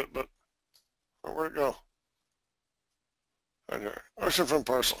checked it, but where'd it go? Right here, oceanfront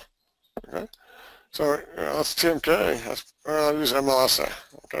parcel. Okay, so that's TMK. I'll use MLS there.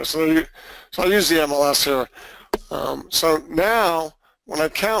 Okay, so I use the MLS here. So now, when I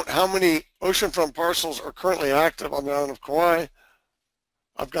count how many oceanfront parcels are currently active on the island of Kauai,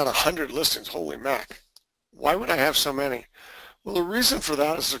 I've got 100 listings. Holy mac! Why would I have so many? Well, the reason for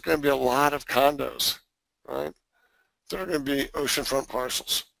that is there's going to be a lot of condos, right? There are going to be oceanfront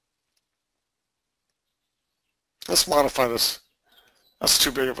parcels. Let's modify this. That's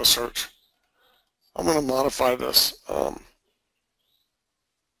too big of a search. I'm going to modify this. Oh,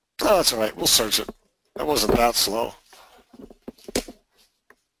 that's all right. We'll search it. That wasn't that slow.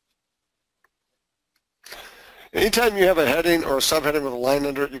 Anytime you have a heading or a subheading with a line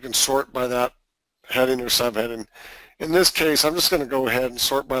under it, you can sort by that heading or subheading. In this case, I'm just going to go ahead and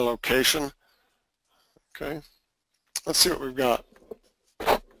sort by location. Okay. Let's see what we've got.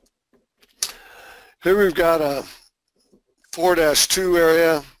 Here we've got a 4-2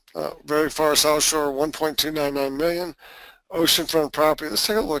 area, very far south shore, 1.299 million. Oceanfront property. Let's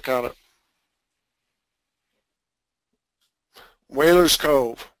take a look at it. Whalers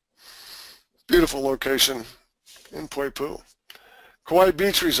Cove. Beautiful location in Poipu. Kauai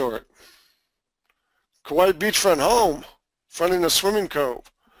Beach Resort. Kauai Beachfront Home, fronting a swimming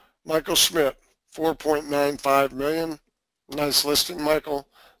cove. Michael Schmidt, 4.95 million. Nice listing, Michael.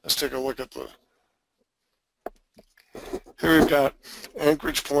 Let's take a look at the. Here we've got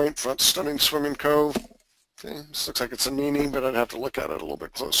Anchorage Point, front stunning swimming cove. Okay, this looks like it's a Nini, but I'd have to look at it a little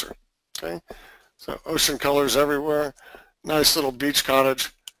bit closer. Okay, so ocean colors everywhere. Nice little beach cottage,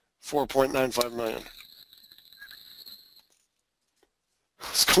 4.95 million.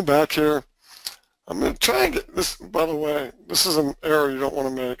 Let's go back here. I'm going to try and get this, by the way, this is an error you don't want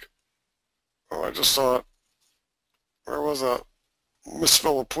to make. Oh, I just saw it. Where was that?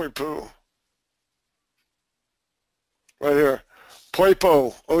 Misspell of Poipu. Right here.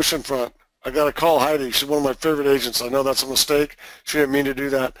 Poipo, oceanfront. I got to call Heidi. She's one of my favorite agents. I know that's a mistake. She didn't mean to do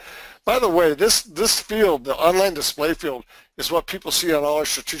that. By the way, this field, the online display field, is what people see on all our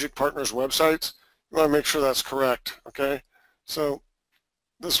strategic partners' websites. You want to make sure that's correct, okay? So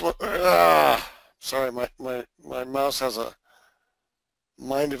this one, sorry, my mouse has a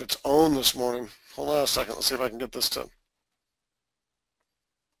mind of its own this morning. Hold on a second. Let's see if I can get this to.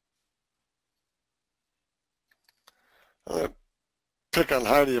 I'm going to pick on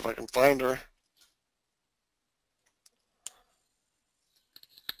Heidi if I can find her.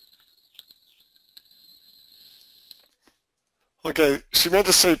 Okay, she meant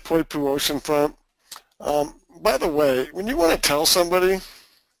to say Poipu oceanfront. By the way, when you want to tell somebody,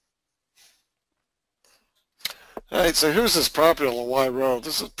 all right, so here's this property on Hawaii Road.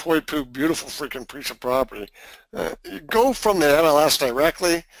 This is Poipu, beautiful freaking piece of property. You go from the MLS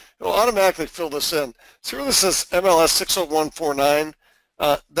directly, it will automatically fill this in. See where this says MLS 60149?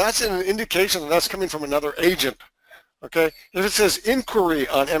 That's an indication that that's coming from another agent. Okay, if it says inquiry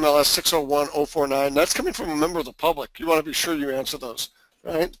on MLS 601049, that's coming from a member of the public. You want to be sure you answer those,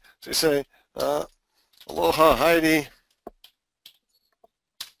 right? So you say, aloha Heidi,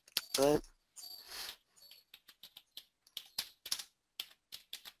 right?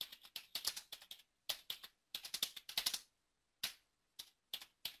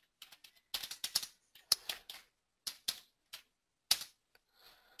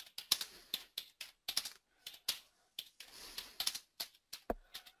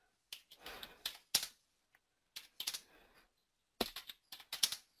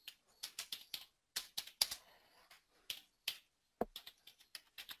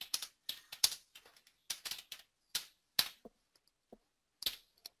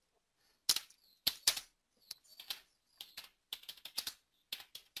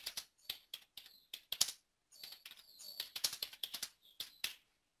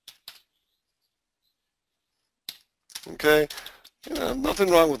 Okay, you know, nothing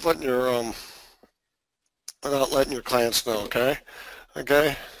wrong with letting your without letting your clients know. Okay,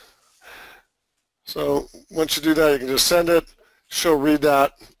 okay. So once you do that, you can just send it. She'll read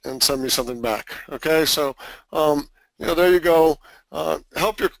that and send me something back. Okay, so you know, there you go.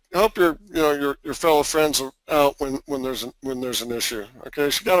 Help your your fellow friends out when there's an issue. Okay,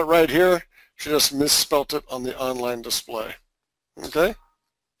 she got it right here. She just misspelt it on the online display. Okay.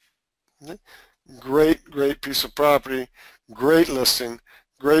 Okay. Great piece of property, great listing,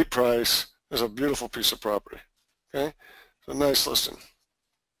 great price. There's a beautiful piece of property. Okay, so nice listing.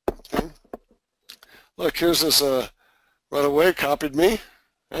 Okay. Look, here's this right away copied me.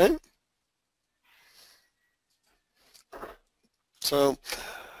 Right? So,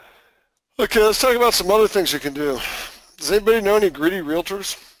 okay, let's talk about some other things you can do. Does anybody know any greedy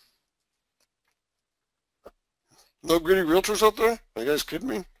realtors? No greedy realtors out there? Are you guys kidding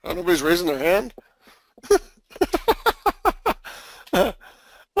me? Nobody's raising their hand? I'm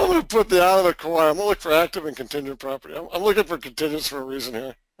going to put the out of the Kauai. I'm going to look for active and contingent property. I'm looking for contingents for a reason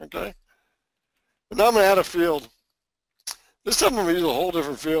here, okay? And now I'm going to add a field. This time I'm going to use a whole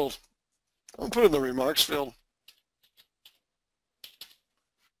different field. I'm going to put it in the remarks field.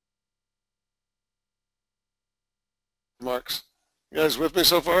 Remarks. You guys with me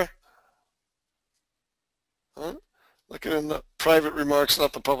so far? Huh? Looking in the private remarks,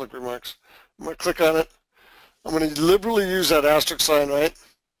 not the public remarks. I'm going to click on it. I'm going to liberally use that asterisk sign, right?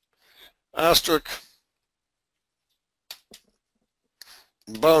 Asterisk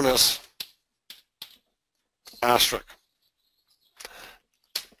bonus asterisk.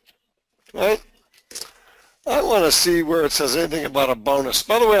 Right? I want to see where it says anything about a bonus.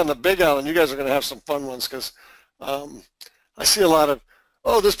 By the way, on the Big Island, you guys are going to have some fun ones because I see a lot of,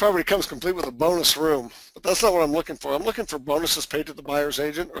 oh, this property comes complete with a bonus room. But that's not what I'm looking for. I'm looking for bonuses paid to the buyer's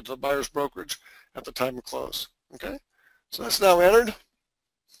agent or to the buyer's brokerage at the time of close. Okay? So that's now entered.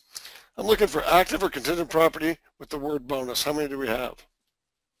 I'm looking for active or contingent property with the word bonus. How many do we have?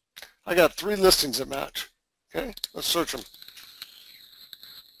 I got 3 listings that match. Okay? Let's search them.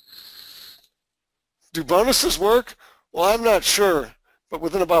 Do bonuses work? Well, I'm not sure. But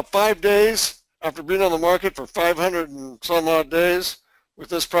within about 5 days, after being on the market for 500 and some odd days with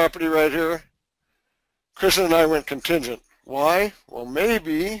this property right here, Christian and I went contingent. Why? Well,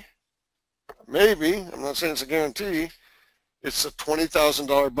 maybe, I'm not saying it's a guarantee, it's a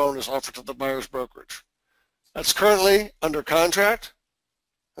 $20,000 bonus offered to the buyer's brokerage. That's currently under contract,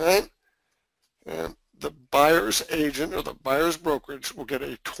 right? And the buyer's agent or the buyer's brokerage will get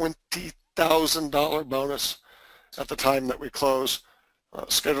a $20,000 bonus at the time that we close,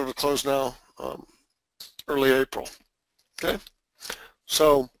 scheduled to close now, early April. Okay?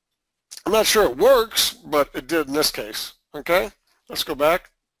 So I'm not sure it works, but it did in this case. Okay? Let's go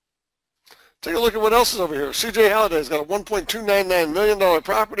back. Take a look at what else is over here. CJ Halliday's got a $1.299 million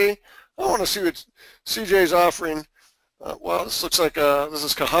property. I want to see what CJ's offering. Well, this looks like this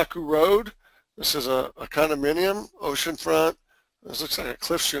is Kahaku Road. This is a condominium, oceanfront. This looks like a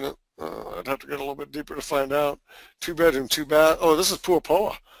Cliffs unit. I'd have to get a little bit deeper to find out. 2-bedroom, 2-bath. Oh, this is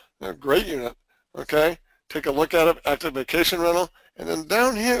Puapoa. A great unit. Okay, take a look at it. Active vacation rental, and then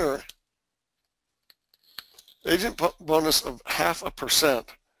down here, agent bonus of 0.5%.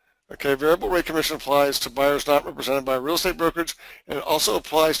 Okay, variable rate commission applies to buyers not represented by a real estate brokerage, and it also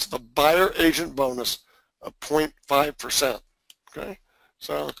applies to the buyer agent bonus of 0.5%. Okay,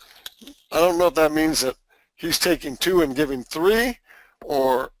 so I don't know if that means that he's taking 2 and giving 3,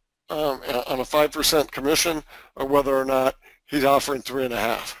 or on a 5% commission, or whether or not he's offering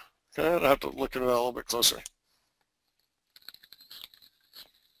 3.5. Okay, I'd have to look at it a little bit closer.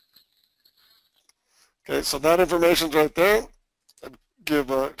 Okay, so that information's right there. I'd give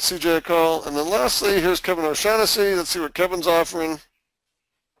CJ a call. And then lastly, here's Kevin O'Shaughnessy. Let's see what Kevin's offering.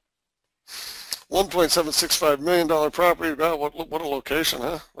 $1.765 million property. Wow, what a location,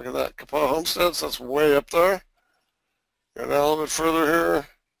 huh? Look at that. Kapaa Homesteads, that's way up there. Go down a little bit further here.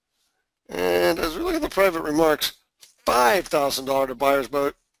 And as we look at the private remarks, $5,000 to buyer's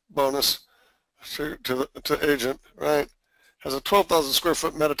bonus to agent, right? Has a 12,000 square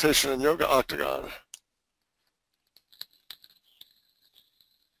foot meditation and yoga octagon.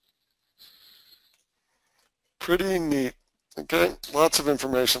 Pretty neat. Okay, lots of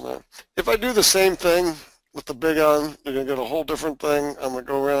information there. If I do the same thing with the Big Island, you're going to get a whole different thing. I'm going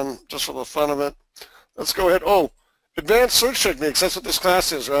to go around just for the fun of it. Let's go ahead. Oh, advanced search techniques. That's what this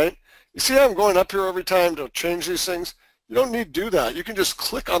class is, right? You see how I'm going up here every time to change these things? You don't need to do that. You can just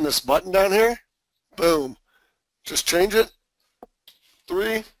click on this button down here. Boom. Just change it.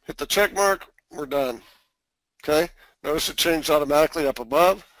 3, hit the check mark. We're done. Okay? Notice it changed automatically up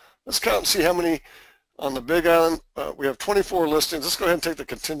above. Let's count and see how many on the Big Island. We have 24 listings. Let's go ahead and take the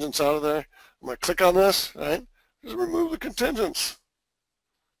contingents out of there. I'm going to click on this, right? Just remove the contingents.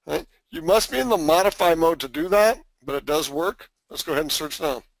 Right? You must be in the modify mode to do that, but it does work. Let's go ahead and search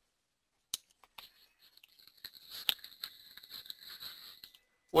now.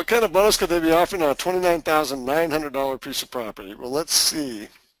 What kind of bonus could they be offering on a $29,900 piece of property? Well, let's see.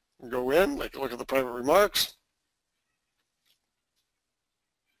 Go in, take a look at the private remarks.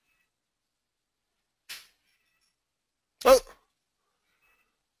 Oh,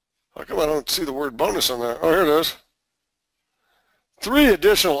 how come I don't see the word bonus on there? Oh, here it is. 3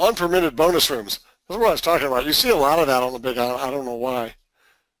 additional unpermitted bonus rooms. That's what I was talking about. You see a lot of that on the Big Island. I don't know why.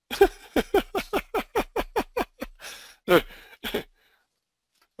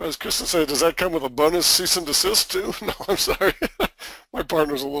 As Kristen said, does that come with a bonus cease and desist too? No, I'm sorry. My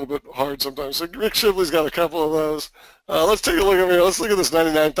partner's a little bit hard sometimes. So Rick Shibley's got a couple of those. Let's take a look over here. Let's look at this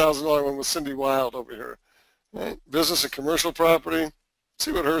 $99,000 one with Cindy Wild over here. Right? Business and commercial property.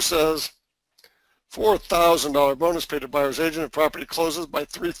 See what her says. $4,000 bonus paid to buyer's agent if property closes by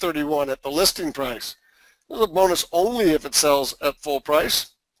 3/31 at the listing price. There's a bonus only if it sells at full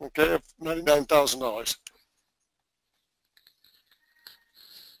price. Okay, $99,000.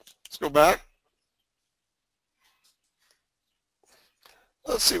 Let's go back.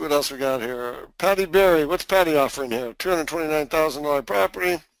 Let's see what else we got here. Patty Berry, what's Patty offering here? $229,000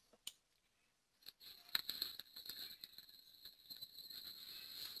 property.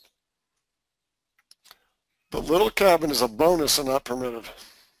 The little cabin is a bonus and not permitted.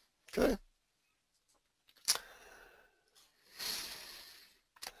 Okay.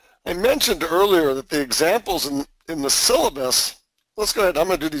 I mentioned earlier that the examples in the syllabus, let's go ahead. I'm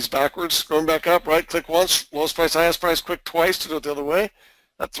going to do these backwards. Going back up, right, click once, lowest price, highest price, click twice to do it the other way.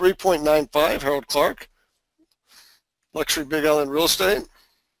 At 3.95, Harold Clark. Luxury Big Island Real Estate.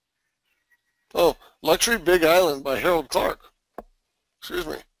 Oh, Luxury Big Island by Harold Clark. Excuse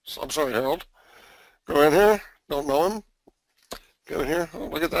me. I'm sorry, Harold. Go in here. Don't know him. Go in here. Oh,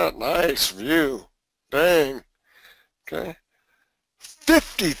 look at that. Nice view. Dang. Okay.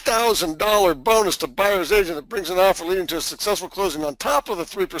 $50,000 bonus to buyer's agent that brings an offer leading to a successful closing on top of the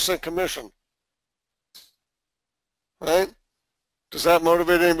 3% commission. Right? Does that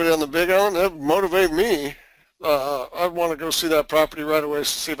motivate anybody on the Big Island? That would motivate me. I'd want to go see that property right away to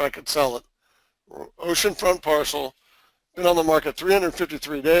see if I could sell it. Oceanfront parcel. Been on the market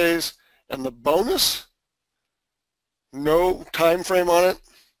 353 days. And the bonus? No time frame on it.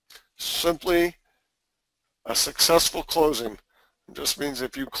 Simply a successful closing. It just means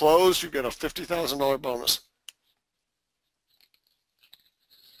if you close, you get a $50,000 bonus.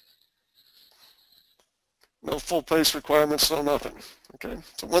 No full place requirements, no nothing. Okay,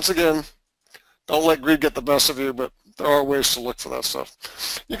 so once again, don't let greed get the best of you, but there are ways to look for that stuff.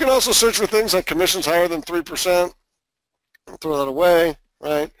 You can also search for things like commissions higher than 3%. Throw that away,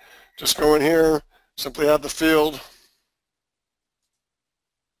 right? Just go in here, simply add the field.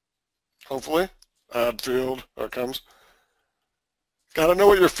 Hopefully, add field, there it comes. Got to know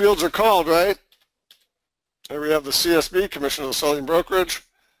what your fields are called, right? There we have the CSB, Commission of the Selling Brokerage.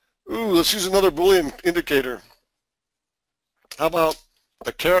 Ooh, let's use another Boolean indicator. How about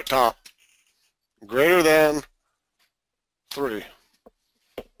the carrot top? Greater than 3.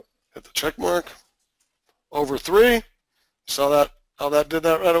 Hit the check mark. Over 3. Saw that, how that did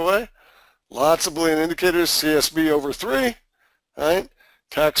that right away? Lots of Boolean indicators. CSB over 3. Right?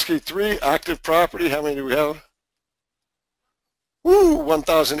 Tax key 3. Active property. How many do we have? Woo,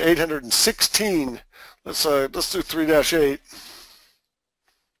 1,816. Let's do 3-8.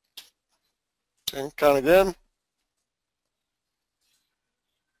 Okay, count again.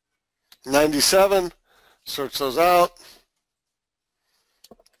 97. Search those out.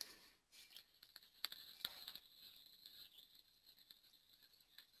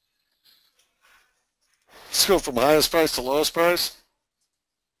 Let's go from highest price to lowest price.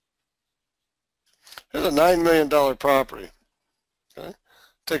 Here's a $9 million property. Okay.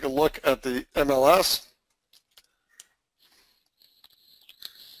 Take a look at the MLS.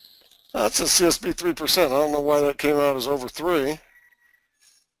 That's a CSB 3%. I don't know why that came out as over 3. You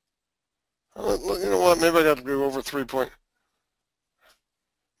know what? Maybe I got to do over 3 point.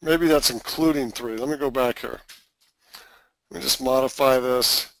 Maybe that's including 3. Let me go back here. Let me just modify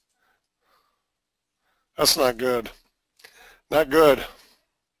this. That's not good. Not good.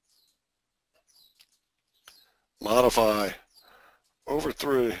 Modify. Over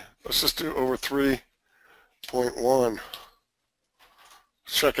 3. Let's just do over 3.1.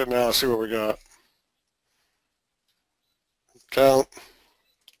 Check it now, see what we got. Count.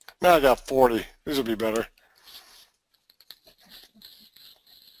 Now I got 40. These will be better.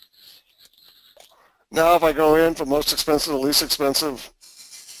 Now if I go in from most expensive to least expensive,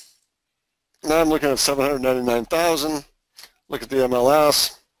 now I'm looking at 799,000. Look at the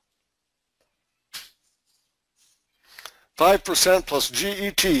MLS. 5% plus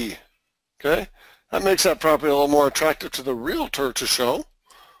GET. Okay? That makes that property a little more attractive to the realtor to show.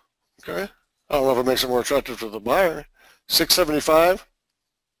 Okay? I don't know if it makes it more attractive to the buyer. 675.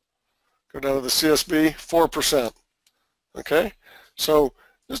 Go down to the CSB, 4%. Okay? So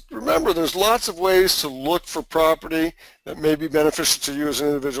just remember, there's lots of ways to look for property that may be beneficial to you as an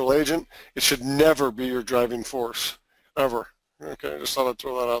individual agent. It should never be your driving force, ever. Okay, I just thought I'd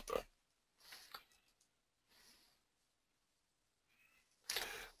throw that out there.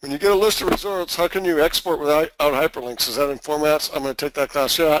 When you get a list of results, how can you export without hyperlinks? Is that in formats? I'm going to take that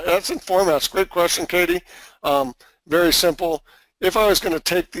class. Yeah, that's in formats. Great question, Katie. Very simple. If I was going to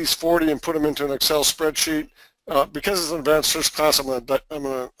take these 40 and put them into an Excel spreadsheet, because it's an advanced search class, I'm going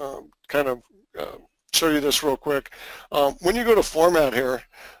to kind of show you this real quick. When you go to format here,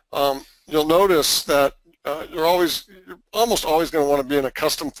 you'll notice that you're almost always going to want to be in a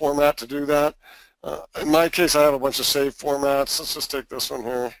custom format to do that. In my case, I have a bunch of saved formats. Let's just take this one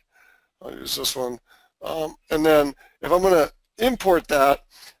here. I'll use this one. And then if I'm going to import that,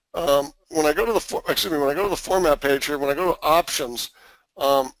 when I go to the format page here, when I go to options,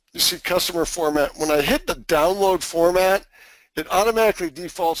 you see customer format. When I hit the download format, it automatically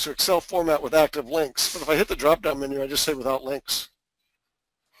defaults to Excel format with active links. But if I hit the drop-down menu, I just say without links.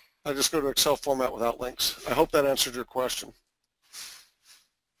 I just go to Excel format without links. I hope that answered your question.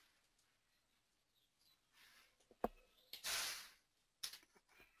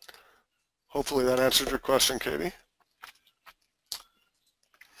 Hopefully that answered your question, Katie.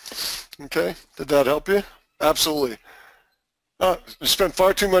 Okay, did that help you? Absolutely. You spend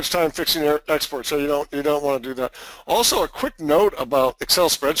far too much time fixing your exports, so you don't want to do that. Also, a quick note about Excel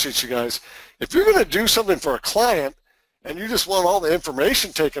spreadsheets, you guys. If you're going to do something for a client and you just want all the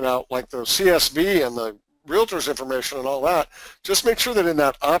information taken out, like the CSV and the realtor's information and all that, just make sure that in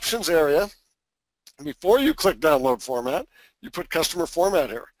that options area, before you click download format, you put customer format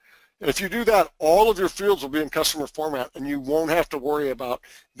here. And if you do that, all of your fields will be in customer format, and you won't have to worry about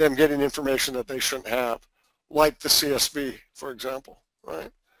them getting information that they shouldn't have, like the CSV, for example, right?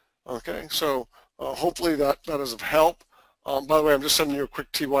 Okay, so hopefully that is of help. By the way, I'm just sending you a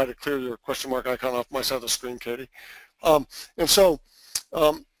quick TY to clear your question mark icon off my side of the screen, Katie. And so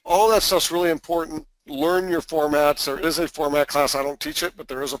all that stuff's really important. Learn your formats. There is a format class. I don't teach it, but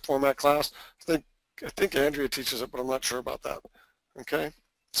there is a format class. I think Andrea teaches it, but I'm not sure about that. Okay.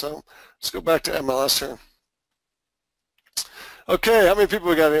 So let's go back to MLS here. Okay, how many people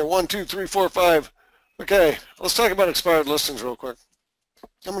we got here? 1, 2, 3, 4, 5. Okay, let's talk about expired listings real quick.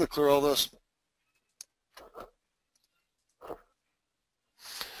 I'm going to clear all this.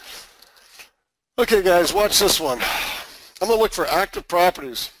 Okay, guys, watch this one. I'm going to look for active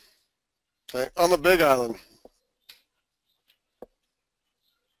properties, okay, on the Big Island.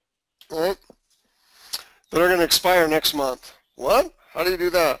 All right, that are going to expire next month. What? How do you do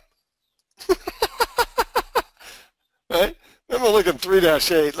that? Right? I'm going to look at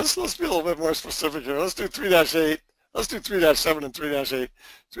 3-8. Let's be a little bit more specific here. Let's do 3-8. Let's do 3-7 and 3-8.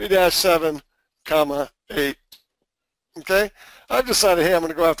 3-7, comma, 8. Okay? I've decided, hey, I'm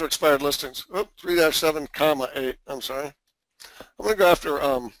going to go after expired listings. Oh, 3-7, comma, 8. I'm sorry. I'm going to go after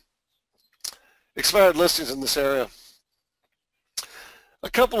expired listings in this area. A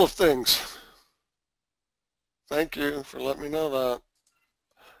couple of things. Thank you for letting me know that.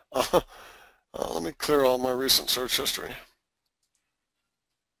 Let me clear all my recent search history.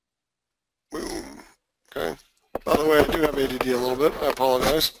 Boom. Okay. By the way, I do have ADD a little bit. I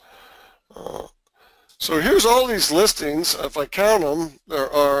apologize. So here's all these listings. If I count them, there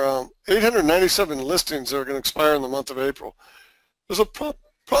are 897 listings that are going to expire in the month of April. There's a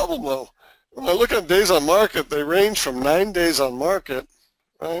problem, though. When I look at days on market, they range from 9 days on market,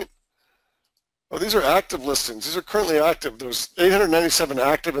 right? Oh, these are active listings. These are currently active. There's 897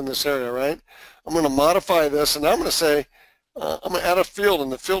 active in this area, right? I'm going to modify this, and now I'm going to say, I'm going to add a field,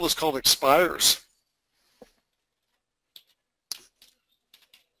 and the field is called expires.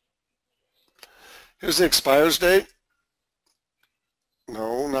 Here's the expires date.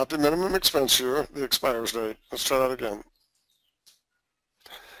 No, not the minimum expense year, the expires date. Let's try that again.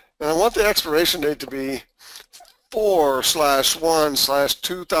 And I want the expiration date to be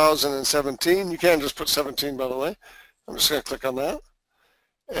 4/1/2017. You can't just put 17, by the way. I'm just going to click on that.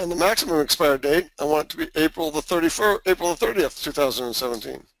 And the maximum expired date, I want it to be April the 30th,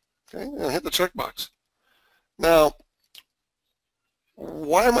 2017. Okay, and hit the checkbox. Now,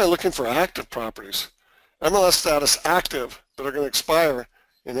 why am I looking for active properties? MLS status active that are going to expire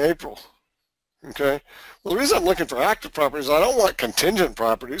in April. Okay, well, the reason I'm looking for active properties, I don't want contingent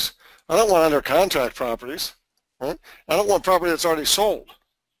properties. I don't want under contract properties. Right? I don't want property that's already sold.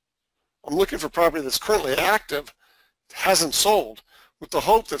 I'm looking for property that's currently active, hasn't sold, with the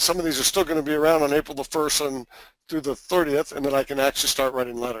hope that some of these are still going to be around on April the 1st and through the 30th, and that I can actually start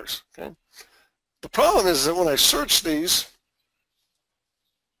writing letters. Okay? The problem is that when I search these,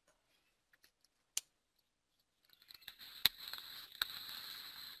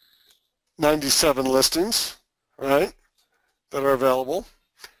 $97 listings, right, that are available,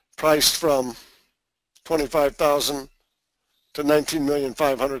 priced from $25,000 to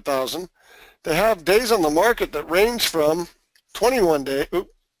 $19,500,000. They have days on the market that range from 21 days.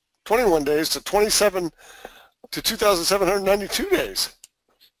 21 days to 2,792 days.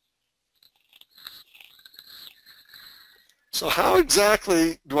 So how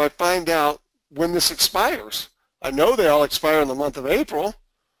exactly do I find out when this expires? I know they all expire in the month of April.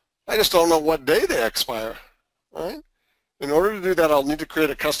 I just don't know what day they expire, right? In order to do that, I'll need to create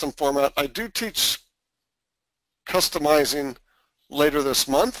a custom format. I do teach customizing later this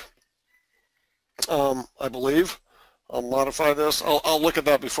month, I believe. I'll modify this. I'll look at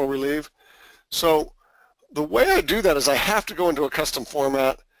that before we leave. So the way I do that is I have to go into a custom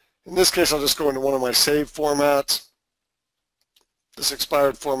format. In this case, I'll just go into one of my save formats. This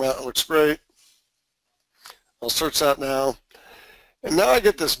expired format looks great. I'll search that now. And now I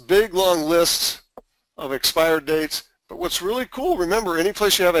get this big long list of expired dates. But what's really cool, remember, any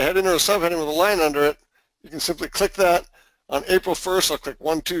place you have a heading or a subheading with a line under it, you can simply click that. On April 1st, I'll click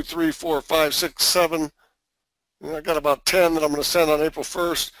 1, 2, 3, 4, 5, 6, 7. And I got about 10 that I'm going to send on April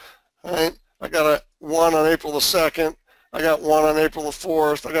 1st. All right. I got one on April the 2nd. I got one on April the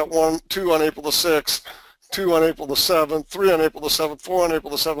 4th. I got 2 on April the 6th. 2 on April the 7th, 3 on April the 7th, 4 on April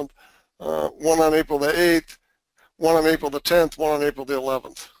the 7th, 1 on April the 8th, 1 on April the 10th, 1 on April the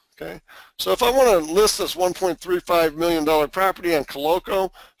 11th. Okay, so if I want to list this $1.35 million property on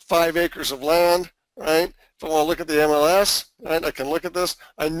Coloco, 5 acres of land, right? If I want to look at the MLS, right, I can look at this.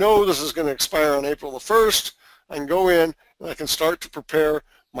 I know this is going to expire on April the 1st. I can go in and I can start to prepare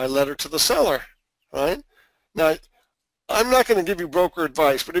my letter to the seller, right? Now, I'm not going to give you broker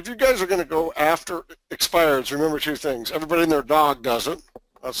advice, but if you guys are going to go after expireds, remember 2 things. Everybody and their dog does it.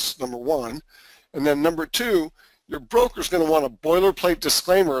 That's number 1. And then number 2, your broker's going to want a boilerplate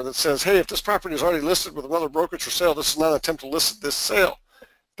disclaimer that says, hey, if this property is already listed with another brokerage for sale, this is not an attempt to list this sale.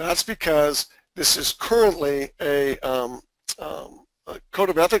 That's because this is currently a code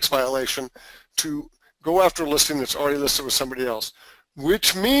of ethics violation to go after a listing that's already listed with somebody else,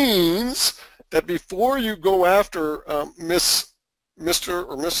 which means that before you go after Mr.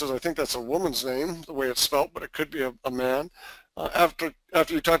 or Mrs., I think that's a woman's name, the way it's spelled, but it could be a man. After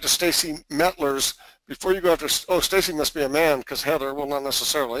you talk to Stacy Metlers, before you go after, oh, Stacy must be a man because Heather, well, not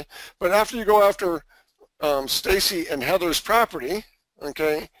necessarily, but after you go after Stacy and Heather's property,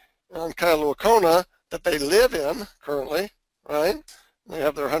 okay, on Kailua-Kona that they live in currently, right? They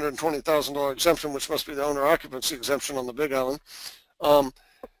have their $120,000 exemption, which must be the owner occupancy exemption on the Big Island.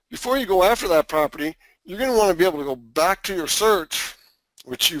 Before you go after that property, you're going to want to be able to go back to your search,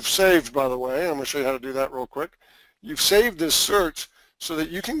 which you've saved, by the way. I'm going to show you how to do that real quick. You've saved this search so that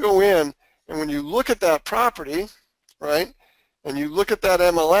you can go in, and when you look at that property, right, and you look at that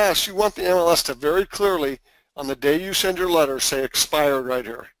MLS, you want the MLS to very clearly, on the day you send your letter, say expired right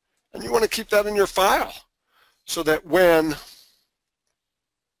here. And you want to keep that in your file so that when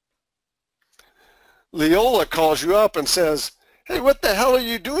Leola calls you up and says, hey, what the hell are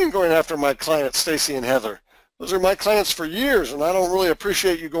you doing going after my clients, Stacy and Heather? Those are my clients for years, and I don't really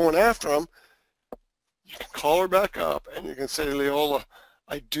appreciate you going after them. You can call her back up, and you can say, Leola,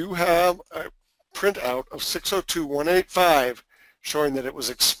 I do have a printout of 602-185 showing that it was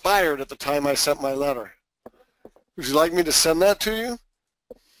expired at the time I sent my letter. Would you like me to send that to you?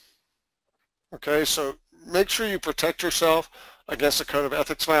 Okay, so make sure you protect yourself against a code of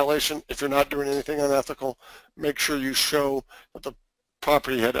ethics violation. If you're not doing anything unethical, make sure you show that the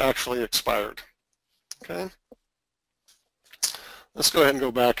property had actually expired. Okay? Let's go ahead and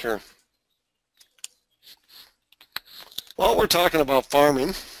go back here. While we're talking about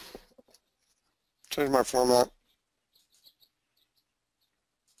farming, change my format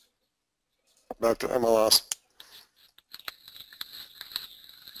back to MLS.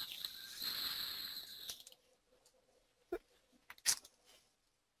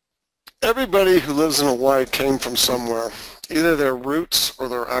 Everybody who lives in Hawaii came from somewhere, either their roots or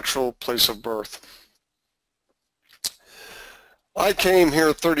their actual place of birth. I came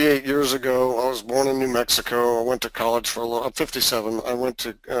here 38 years ago. I was born in New Mexico. I went to college for a little, I'm 57. I went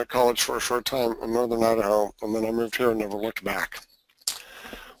to college for a short time in northern Idaho, and then I moved here and never looked back.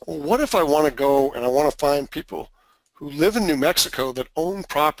 Well, what if I want to go and I want to find people who live in New Mexico that own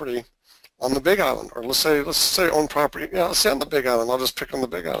property on the Big Island, or let's say own property, yeah, let's say on the Big Island. I'll just pick on the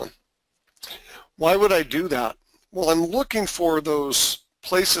Big Island. Why would I do that? Well, I'm looking for those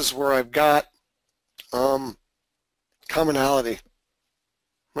places where I've got commonality,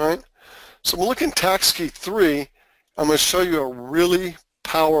 right? So I'm looking tax key 3. I'm going to show you a really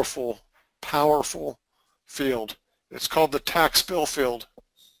powerful field. It's called the tax bill field.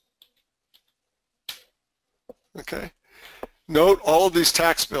 Okay. Note all of these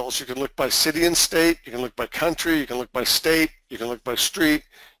tax bills. You can look by city and state. You can look by country. You can look by state. You can look by street.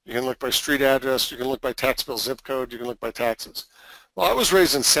 You can look by street address. You can look by tax bill zip code. You can look by taxes. Well, I was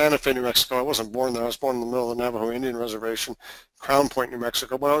raised in Santa Fe, New Mexico. I wasn't born there. I was born in the middle of the Navajo Indian Reservation, Crown Point, New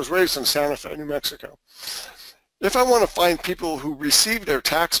Mexico, but I was raised in Santa Fe, New Mexico. If I want to find people who received their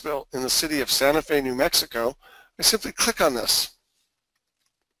tax bill in the city of Santa Fe, New Mexico, I simply click on this.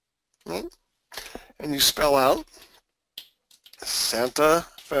 Right? And you spell out Santa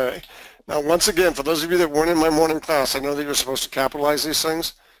Fe. Now, once again, for those of you that weren't in my morning class, I know that you're supposed to capitalize these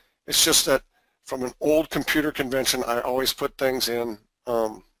things. It's just that from an old computer convention, I always put things in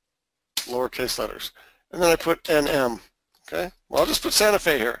lowercase letters. And then I put NM, okay? Well, I'll just put Santa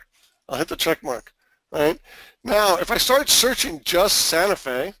Fe here. I'll hit the check mark, right? Now, if I start searching just Santa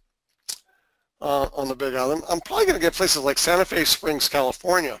Fe on the Big Island, I'm probably going to get places like Santa Fe Springs,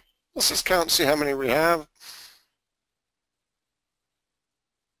 California. Let's just count and see how many we have.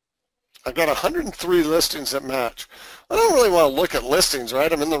 I've got 103 listings that match. I don't really want to look at listings,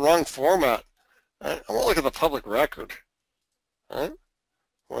 right? I'm in the wrong format. Right? I want to look at the public record. Right?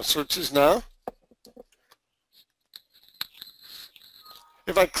 I want to search these now.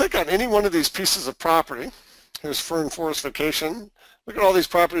 If I click on any one of these pieces of property, here's Fern Forest Vacation. Look at all these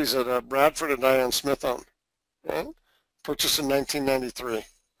properties that Bradford and Diane Smith own. Right? Purchased in 1993.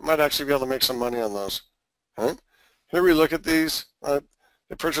 I might actually be able to make some money on those. Right? Here we look at these.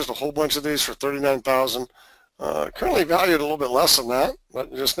 They purchased a whole bunch of these for $39,000. Currently valued a little bit less than that, but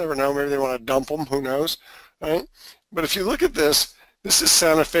you just never know. Maybe they want to dump them. Who knows? Right? But if you look at this, this is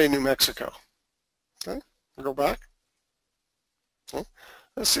Santa Fe, New Mexico. Okay, we'll go back. Okay.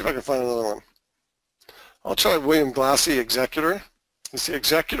 Let's see if I can find another one. I'll try William Glassy, executor. He's the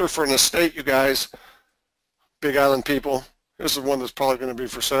executor for an estate, you guys, Big Island people. Here's the one that's probably going to be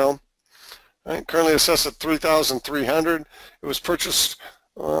for sale. Right? Currently assessed at $3,300. It was purchased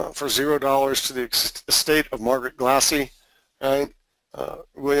for $0 to the estate of Margaret Glassy. Right?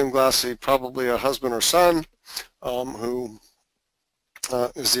 William Glassy, probably a husband or son, who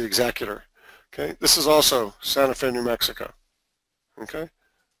is the executor. Okay, this is also Santa Fe, New Mexico. Okay,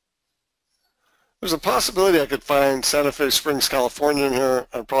 there's a possibility I could find Santa Fe Springs, California in here.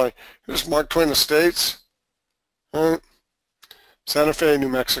 I'd probably, here's Mark Twain Estates. Right? Santa Fe, New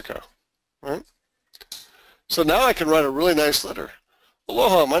Mexico. Right? So now I can write a really nice letter.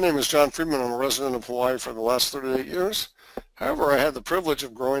 Aloha, my name is John Friedman. I'm a resident of Hawaii for the last 38 years. However, I had the privilege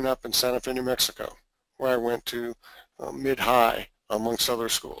of growing up in Santa Fe, New Mexico, where I went to mid-high, amongst other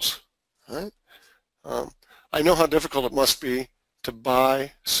schools. Right? I know how difficult it must be to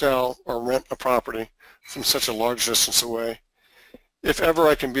buy, sell, or rent a property from such a large distance away. If ever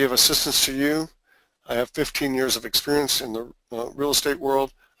I can be of assistance to you, I have 15 years of experience in the real estate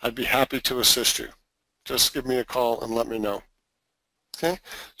world. I'd be happy to assist you. Just give me a call and let me know. Okay,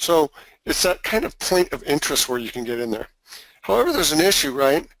 so it's that kind of point of interest where you can get in there. However, there's an issue,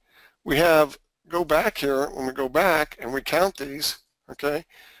 right? We have, go back here, when we go back and we count these, okay,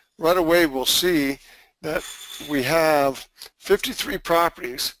 right away we'll see that we have 53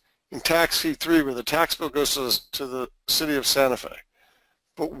 properties in tax C3 where the tax bill goes to the city of Santa Fe.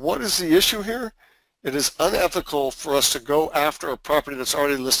 But what is the issue here? It is unethical for us to go after a property that's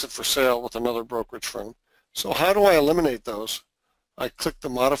already listed for sale with another brokerage firm. So how do I eliminate those? I click the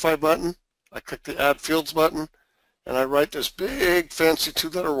Modify button, I click the Add Fields button, and I write this big fancy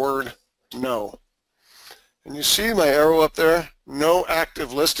two-letter word, No. And you see my arrow up there, No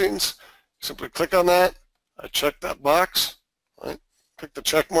Active Listings. Simply click on that, I check that box, right? Click the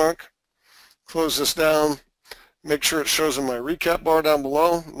check mark, close this down, make sure it shows in my recap bar down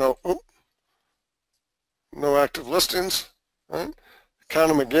below, no active listings, right? Count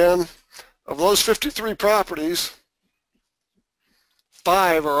them again. Of those 53 properties,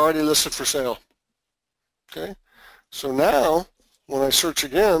 5 are already listed for sale. Okay, so now when I search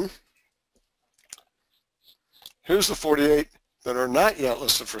again, here's the 48 that are not yet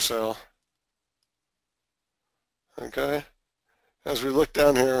listed for sale. Okay, as we look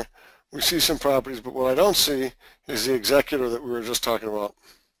down here, we see some properties, but what I don't see is the executor that we were just talking about.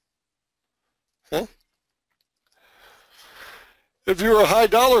 Okay. If you're a high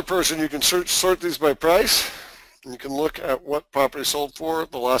dollar person, you can sort these by price. You can look at what property sold for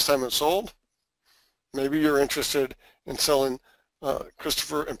the last time it sold. Maybe you're interested in selling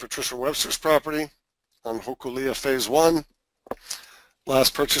Christopher and Patricia Webster's property on Hokulea Phase 1.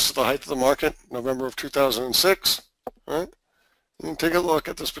 Last purchase at the height of the market, November of 2006. Right? You can take a look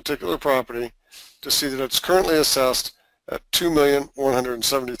at this particular property to see that it's currently assessed at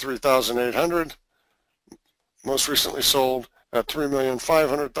 $2,173,800. Most recently sold at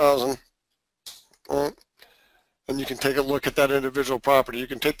 $3,500,000. Right? And you can take a look at that individual property. You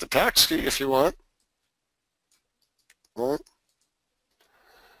can take the tax key if you want. Right?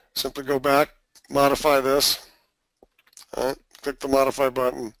 Simply go back, modify this. Right? click the modify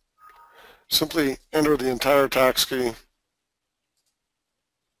button, simply enter the entire tax key,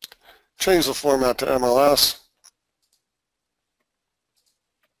 change the format to MLS,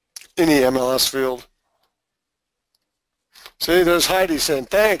 any MLS field. See, there's Heidi saying,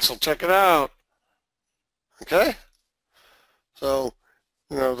 thanks, I'll check it out. Okay? So,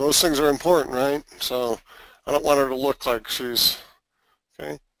 you know, those things are important, right? So I don't want her to look like she's,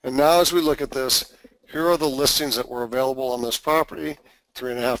 okay? And now as we look at this, here are the listings that were available on this property.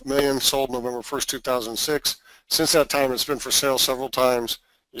 3.5 million, sold November 1st, 2006. Since that time, it's been for sale several times.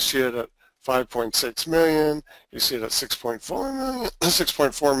 You see it at 5.6 million, you see it at 6.4 million,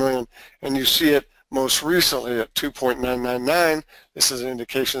 6.4 million, and you see it most recently at 2.999. This is an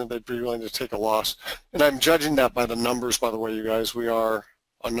indication that they'd be willing to take a loss. And I'm judging that by the numbers, by the way, you guys. We are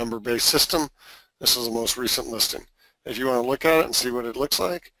a number-based system. This is the most recent listing. If you want to look at it and see what it looks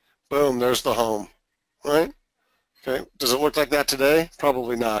like, boom, there's the home, right? Okay, does it look like that today?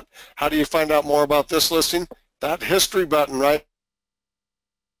 Probably not. How do you find out more about this listing? That history button, right?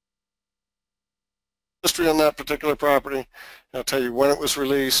 History on that particular property. I'll tell you when it was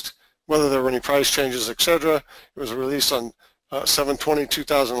released, whether there were any price changes, etc. It was released on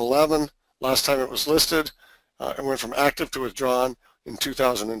 7/20/2011. Last time it was listed. It went from active to withdrawn in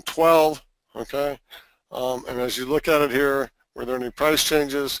 2012. Okay, and as you look at it here, were there any price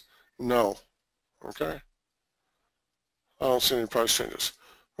changes? No. Okay. I don't see any price changes.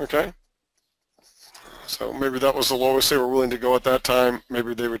 Okay. So maybe that was the lowest they were willing to go at that time.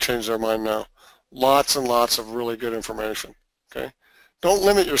 Maybe they would change their mind now. Lots and lots of really good information. Okay. Don't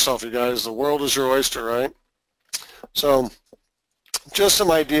limit yourself, you guys. The world is your oyster, right? So just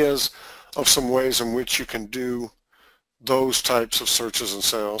some ideas of some ways in which you can do those types of searches and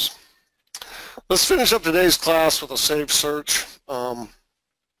sales. Let's finish up today's class with a saved search.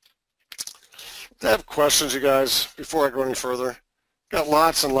 I have questions, you guys, before I go any further. Got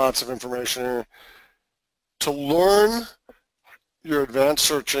lots and lots of information here. To learn your advanced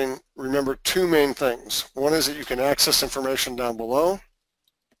searching, remember two main things. One is that you can access information down below,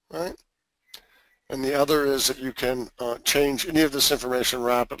 right? And the other is that you can change any of this information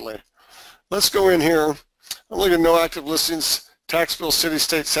rapidly. Let's go in here. I'm looking at no active listings, tax bill, city,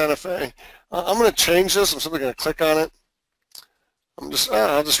 state, Santa Fe. I'm going to change this. I'm simply going to click on it.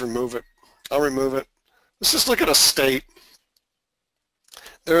 I'll just remove it. I'll remove it. Let's just look at a state.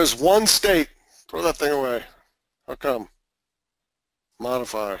 There is one state. Throw that thing away. How come?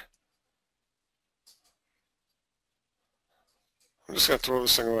 Modify. I'm just going to throw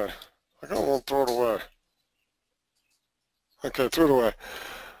this thing away. I won't throw it away. Okay, throw it away.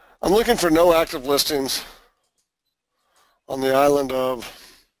 I'm looking for no active listings on the island of,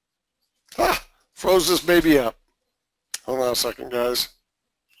 froze this baby up. Hold on a second, guys.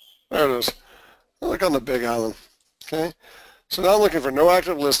 There it is. Look on the big island. Okay. So now I'm looking for no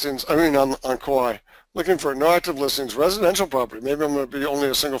active listings. I mean on Kauai. Looking for no active listings, residential property. Maybe I'm going to be only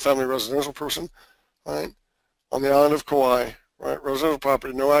a single family residential person, right? On the island of Kauai, right? Residential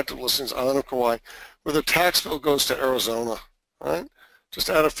property, no active listings, island of Kauai, where the tax bill goes to Arizona, right? Just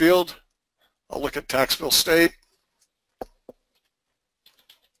add a field. I'll look at tax bill state.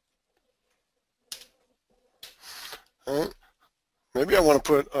 Right. Maybe I want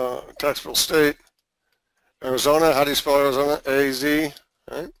to put tax bill state. Arizona, how do you spell Arizona? A-Z,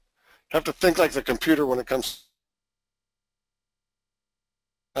 right? Have to think like the computer when it comes.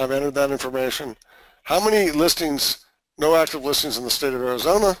 I've entered that information. How many listings, no active listings in the state of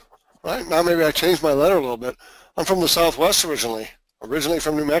Arizona, right? Now maybe I changed my letter a little bit. I'm from the Southwest originally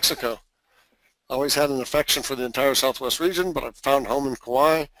from New Mexico. Always had an affection for the entire Southwest region, but I found home in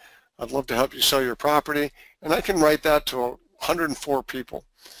Kauai. I'd love to help you sell your property. And I can write that to 104 people.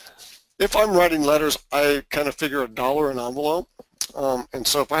 If I'm writing letters, I kind of figure $1 an envelope. And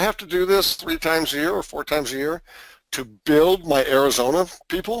so if I have to do this 3 times a year or 4 times a year to build my Arizona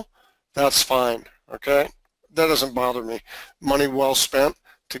people, that's fine, okay? That doesn't bother me. Money well spent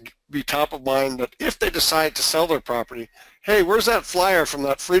to be top of mind that if they decide to sell their property, hey, where's that flyer from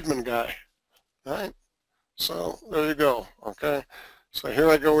that Friedman guy, right? So there you go, okay? So here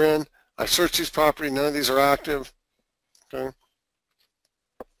I go in, I search these properties, none of these are active, okay?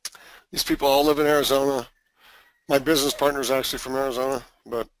 These people all live in Arizona. My business partner is actually from Arizona,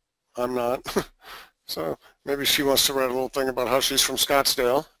 but I'm not. So maybe she wants to write a little thing about how she's from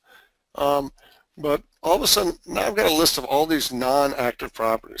Scottsdale. But all of a sudden, now I've got a list of all these non-active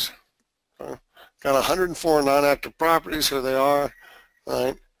properties. Okay? Got 104 non-active properties. Here they are.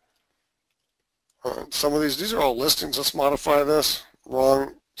 Right? Some of these are all listings. Let's modify this.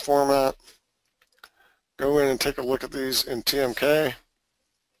 Wrong format. Go in and take a look at these in TMK.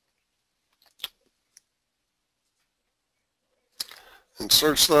 and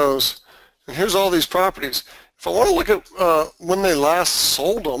search those. And here's all these properties. If I want to look at when they last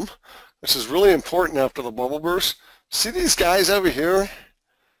sold them, which is really important after the bubble burst, see these guys over here?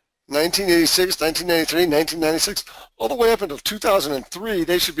 1986, 1993, 1996, all the way up until 2003,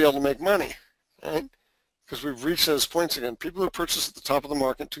 they should be able to make money, right? Because we've reached those points again. People who purchased at the top of the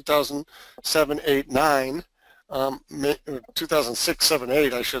market, 2007, 8, 9, 2006, 7,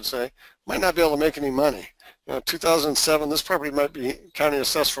 8, I should say, might not be able to make any money. 2007, this property might be county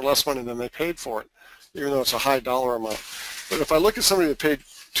assessed for less money than they paid for it, even though it's a high dollar amount. But if I look at somebody that paid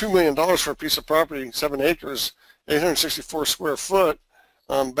 $2 million for a piece of property, 7 acres, 864 square foot,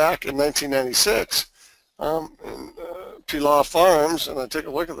 back in 1996, in Pilar Farms, and I take a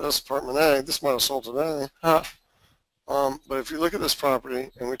look at this, apartment A, this might have sold today, but if you look at this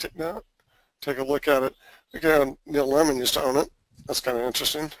property, and we take a look at it, again, Neil Lemon used to own it, that's kind of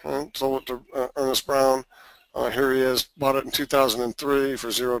interesting, sold it to Ernest Brown, here he is, bought it in 2003 for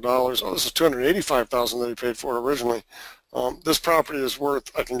 $0. Oh, this is $285,000 that he paid for it originally. This property is worth,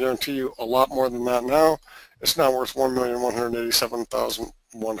 I can guarantee you, a lot more than that now. It's now worth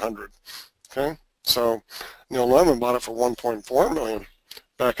 $1,187,100. Okay, so Neil Lemon bought it for $1.4 million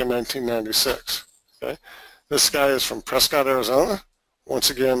back in 1996. Okay, this guy is from Prescott, Arizona. Once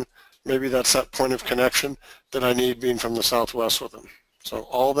again, maybe that's that point of connection that I need being from the Southwest with him. So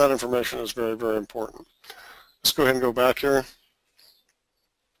all that information is very, very important. Let's go ahead and go back here.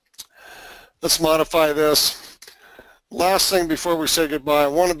 Let's modify this. Last thing before we say goodbye, I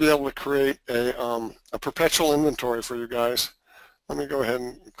want to be able to create a perpetual inventory for you guys. Let me go ahead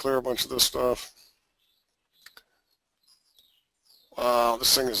and clear a bunch of this stuff. Wow,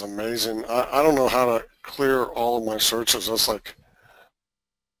 this thing is amazing. I don't know how to clear all of my searches. That's like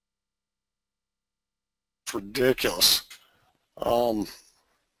ridiculous. I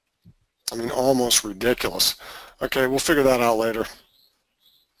mean, almost ridiculous. Okay, we'll figure that out later.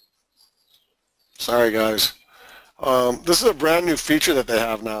 Sorry, guys. This is a brand new feature that they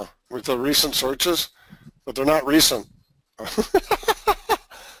have now with the recent searches, but they're not recent.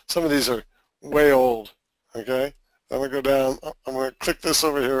 Some of these are way old. Okay, I'm going to go down. I'm going to click this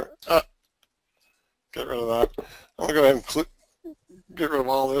over here. Get rid of that. I'm going to go ahead and get rid of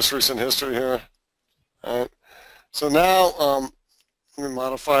all this recent history here. All right. So now, let me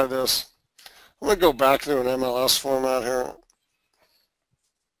modify this. I'm going to go back to an MLS format here.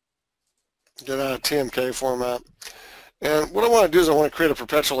 Get out of TMK format. And what I want to do is I want to create a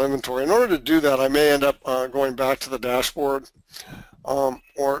perpetual inventory. In order to do that, I may end up going back to the dashboard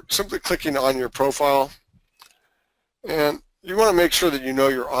or simply clicking on your profile. And you want to make sure that you know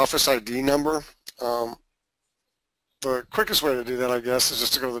your office ID number. The quickest way to do that, I guess, is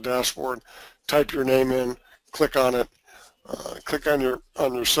just to go to the dashboard, type your name in, click on it, click on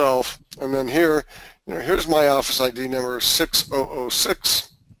yourself, and then here, here's my office ID number, 6006.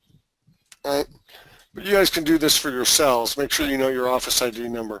 Right? But you guys can do this for yourselves. Make sure you know your office ID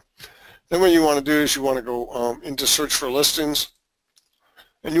number. Then what you want to do is you want to go into search for listings,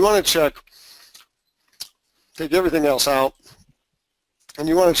 and you want to check, take everything else out, and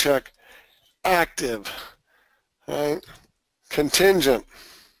you want to check active, right? Contingent,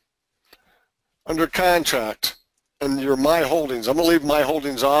 under contract, and your My Holdings. I'm going to leave My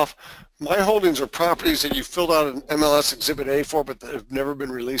Holdings off. My Holdings are properties that you filled out an MLS Exhibit A for, but that have never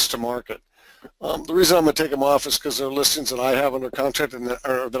been released to market. The reason I'm going to take them off is because they're listings that I have under contract and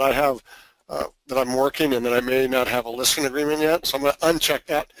that I have that I'm working and that I may not have a listing agreement yet. So I'm going to uncheck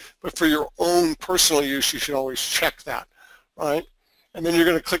that. But for your own personal use, you should always check that, right? And then you're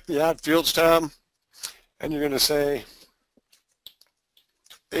going to click the Add Fields tab, and you're going to say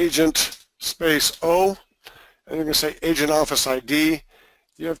Agent space O, and you're going to say Agent Office ID.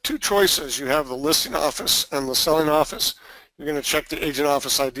 You have two choices. You have the listing office and the selling office. You're going to check the agent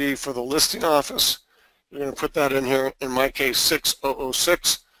office ID for the listing office. You're going to put that in here, in my case,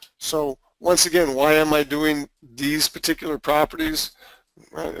 6006. So once again, why am I doing these particular properties?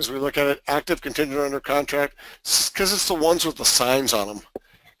 Right, as we look at it, active, contingent, under contract, because it's the ones with the signs on them.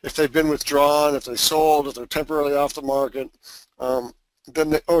 If they've been withdrawn, if they sold, if they're temporarily off the market, then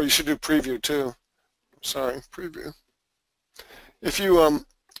they, oh, you should do preview too. Sorry, preview. If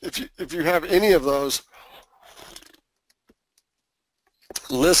you have any of those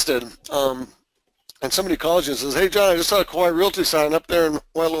listed, and somebody calls you and says, "Hey John, I just saw a Kauai Realty sign up there in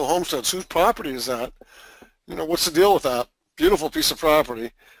Waialua Homesteads. Whose property is that? What's the deal with that? Beautiful piece of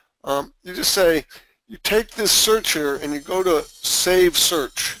property." You just say, you take this search here and you go to Save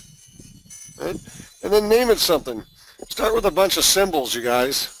Search, right? And then name it something. Start with a bunch of symbols, you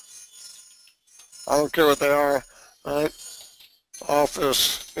guys. I don't care what they are, right?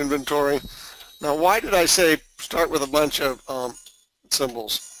 Office, inventory. Now, why did I say start with a bunch of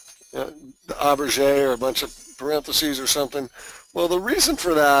symbols, the abrégé or a bunch of parentheses or something. Well, the reason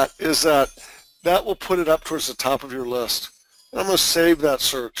for that is that will put it up towards the top of your list. And I'm going to save that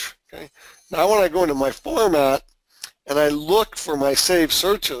search. Okay. Now when I go into my format and I look for my saved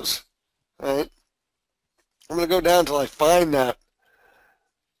searches, right, I'm going to go down until I find that.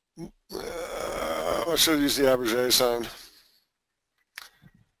 I should have used the abrégé sign.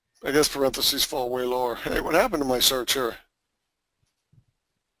 I guess parentheses fall way lower. Hey, what happened to my search here?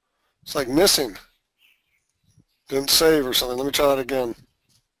 It's like missing. Didn't save or something. Let me try that again.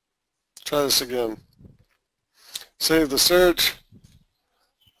 Try this again. Save the search.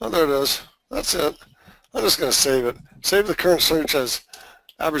 Oh, there it is. That's it. I'm just going to save it. Save the current search as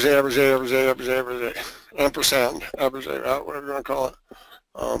abrégé, abrégé, abrégé, abrégé, abrégé, ampersand, abrégé, whatever you want to call it.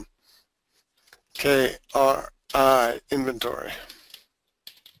 KRI inventory.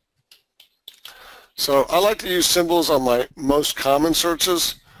 So I like to use symbols on my most common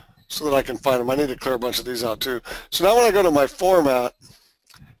searches so that I can find them. I need to clear a bunch of these out too. So now when I go to my format,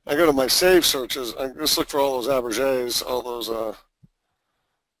 I go to my save searches, I just look for all those abrégés, all those, a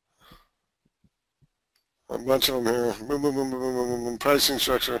bunch of them here. Boom, boom, boom, boom, boom, boom, boom, pricing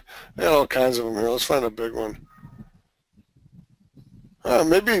structure. I got all kinds of them here. Let's find a big one.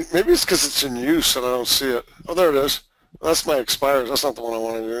 Maybe it's because it's in use and I don't see it. Oh, there it is. That's my expires. That's not the one I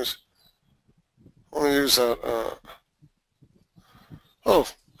want to use. I want to use that. Oh,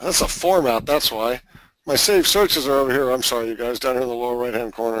 that's a format. That's why. My saved searches are over here. I'm sorry, you guys, down here in the lower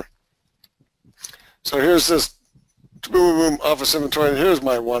right-hand corner. So here's this boom, boom, boom, office inventory. Here's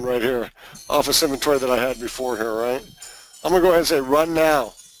my one right here, office inventory that I had before here, right? I'm going to go ahead and say run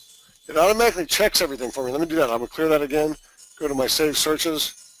now. It automatically checks everything for me. Let me do that. I'm going to clear that again. Go to my saved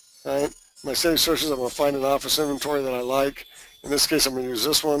searches, right? My saved searches, I'm going to find an office inventory that I like. In this case, I'm going to use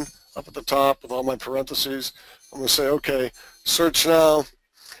this one up at the top with all my parentheses. I'm going to say, okay, search now.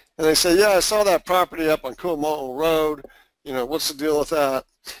 And they say, yeah, I saw that property up on Kuamo'o Road. You know, what's the deal with that?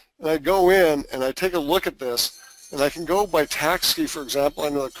 And I go in and I take a look at this, and I can go by tax key, for example. I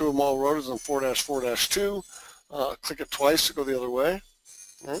know that Kuamo'o Road is on 4-4-2. Click it twice to go the other way.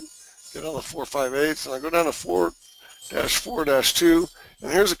 Right? Get on the 458, and I go down to 4-4-2,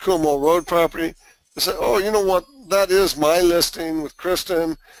 and here's a Kuamo'o Road property. I say, oh, you know what? That is my listing with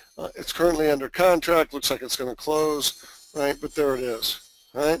Kristen. It's currently under contract. Looks like it's going to close, right? But there it is,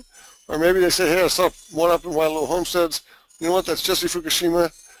 right? Or maybe they say, hey, I saw one up in Waialua Homesteads. You know what? That's Jesse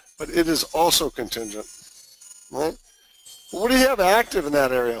Fukushima, but it is also contingent, right? Well, what do you have active in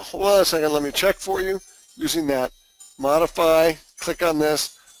that area? Hold on a second. Let me check for you. Using that modify, click on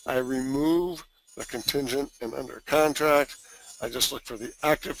this. I remove the contingent and under contract. I just look for the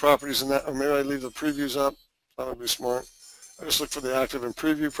active properties in that, or maybe I leave the previews up. That would be smart. I just look for the active and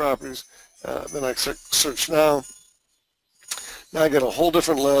preview properties. Then I click search now. Now I get a whole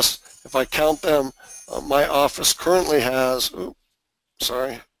different list. If I count them, my office currently has,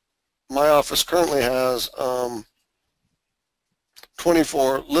 my office currently has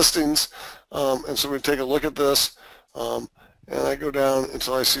 24 listings. And so we take a look at this. And I go down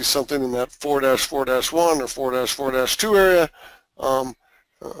until I see something in that 4-4-1 or 4-4-2 area.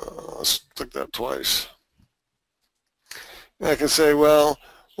 Let's click that twice. And I can say, well,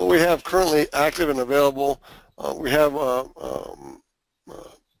 what we have currently active and available, we have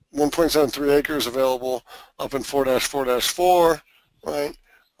 1.73 acres available up in 4-4-4, right?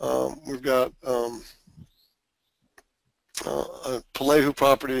 We've got a Pelehu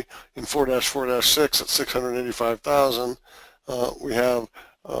property in 4-4-6 at 685,000. We have,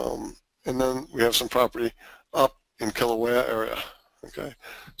 and then we have some property up in Kilauea area. Okay,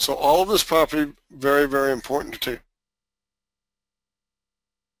 so all of this property, very, very important to take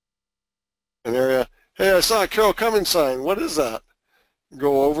an area. Hey, I saw a Carol Cummings sign. What is that?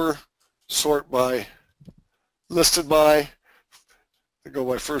 Go over, sort by, listed by. I go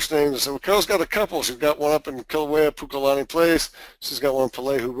by first names. I say, well, Carol's got a couple. She's got one up in Kilauea, Pukalani Place. She's got one on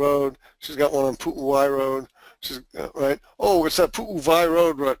Pelehu Road. She's got one on Pu'uwai Road. She's right. Oh, it's that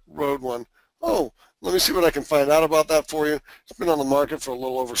Pu'uwai Road one. Oh, let me see what I can find out about that for you. It's been on the market for a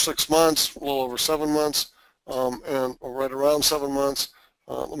little over 6 months, a little over 7 months, and right around 7 months.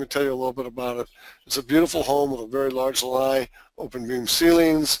 Let me tell you a little bit about it. It's a beautiful home with a very large lanai, open beam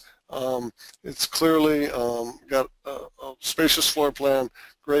ceilings. It's clearly got a spacious floor plan,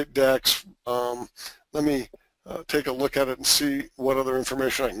 great decks. Let me take a look at it and see what other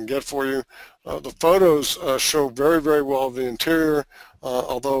information I can get for you. The photos show very, very well the interior,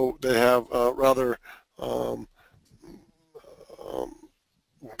 although they have rather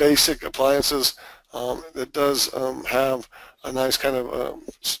basic appliances. It does have a nice kind of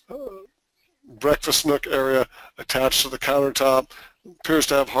breakfast nook area attached to the countertop. appears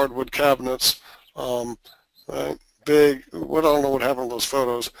to have hardwood cabinets. Right? Big, I don't know what happened to those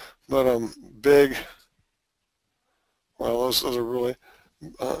photos, but big, well, those are really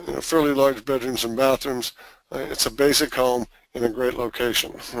fairly large bedrooms and bathrooms. It's a basic home in a great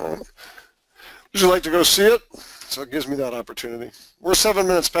location. Right? Would you like to go see it? So it gives me that opportunity. We're 7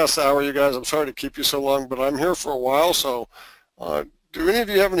 minutes past the hour, you guys. I'm sorry to keep you so long, but I'm here for a while, so do any of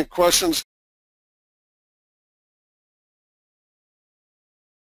you have any questions?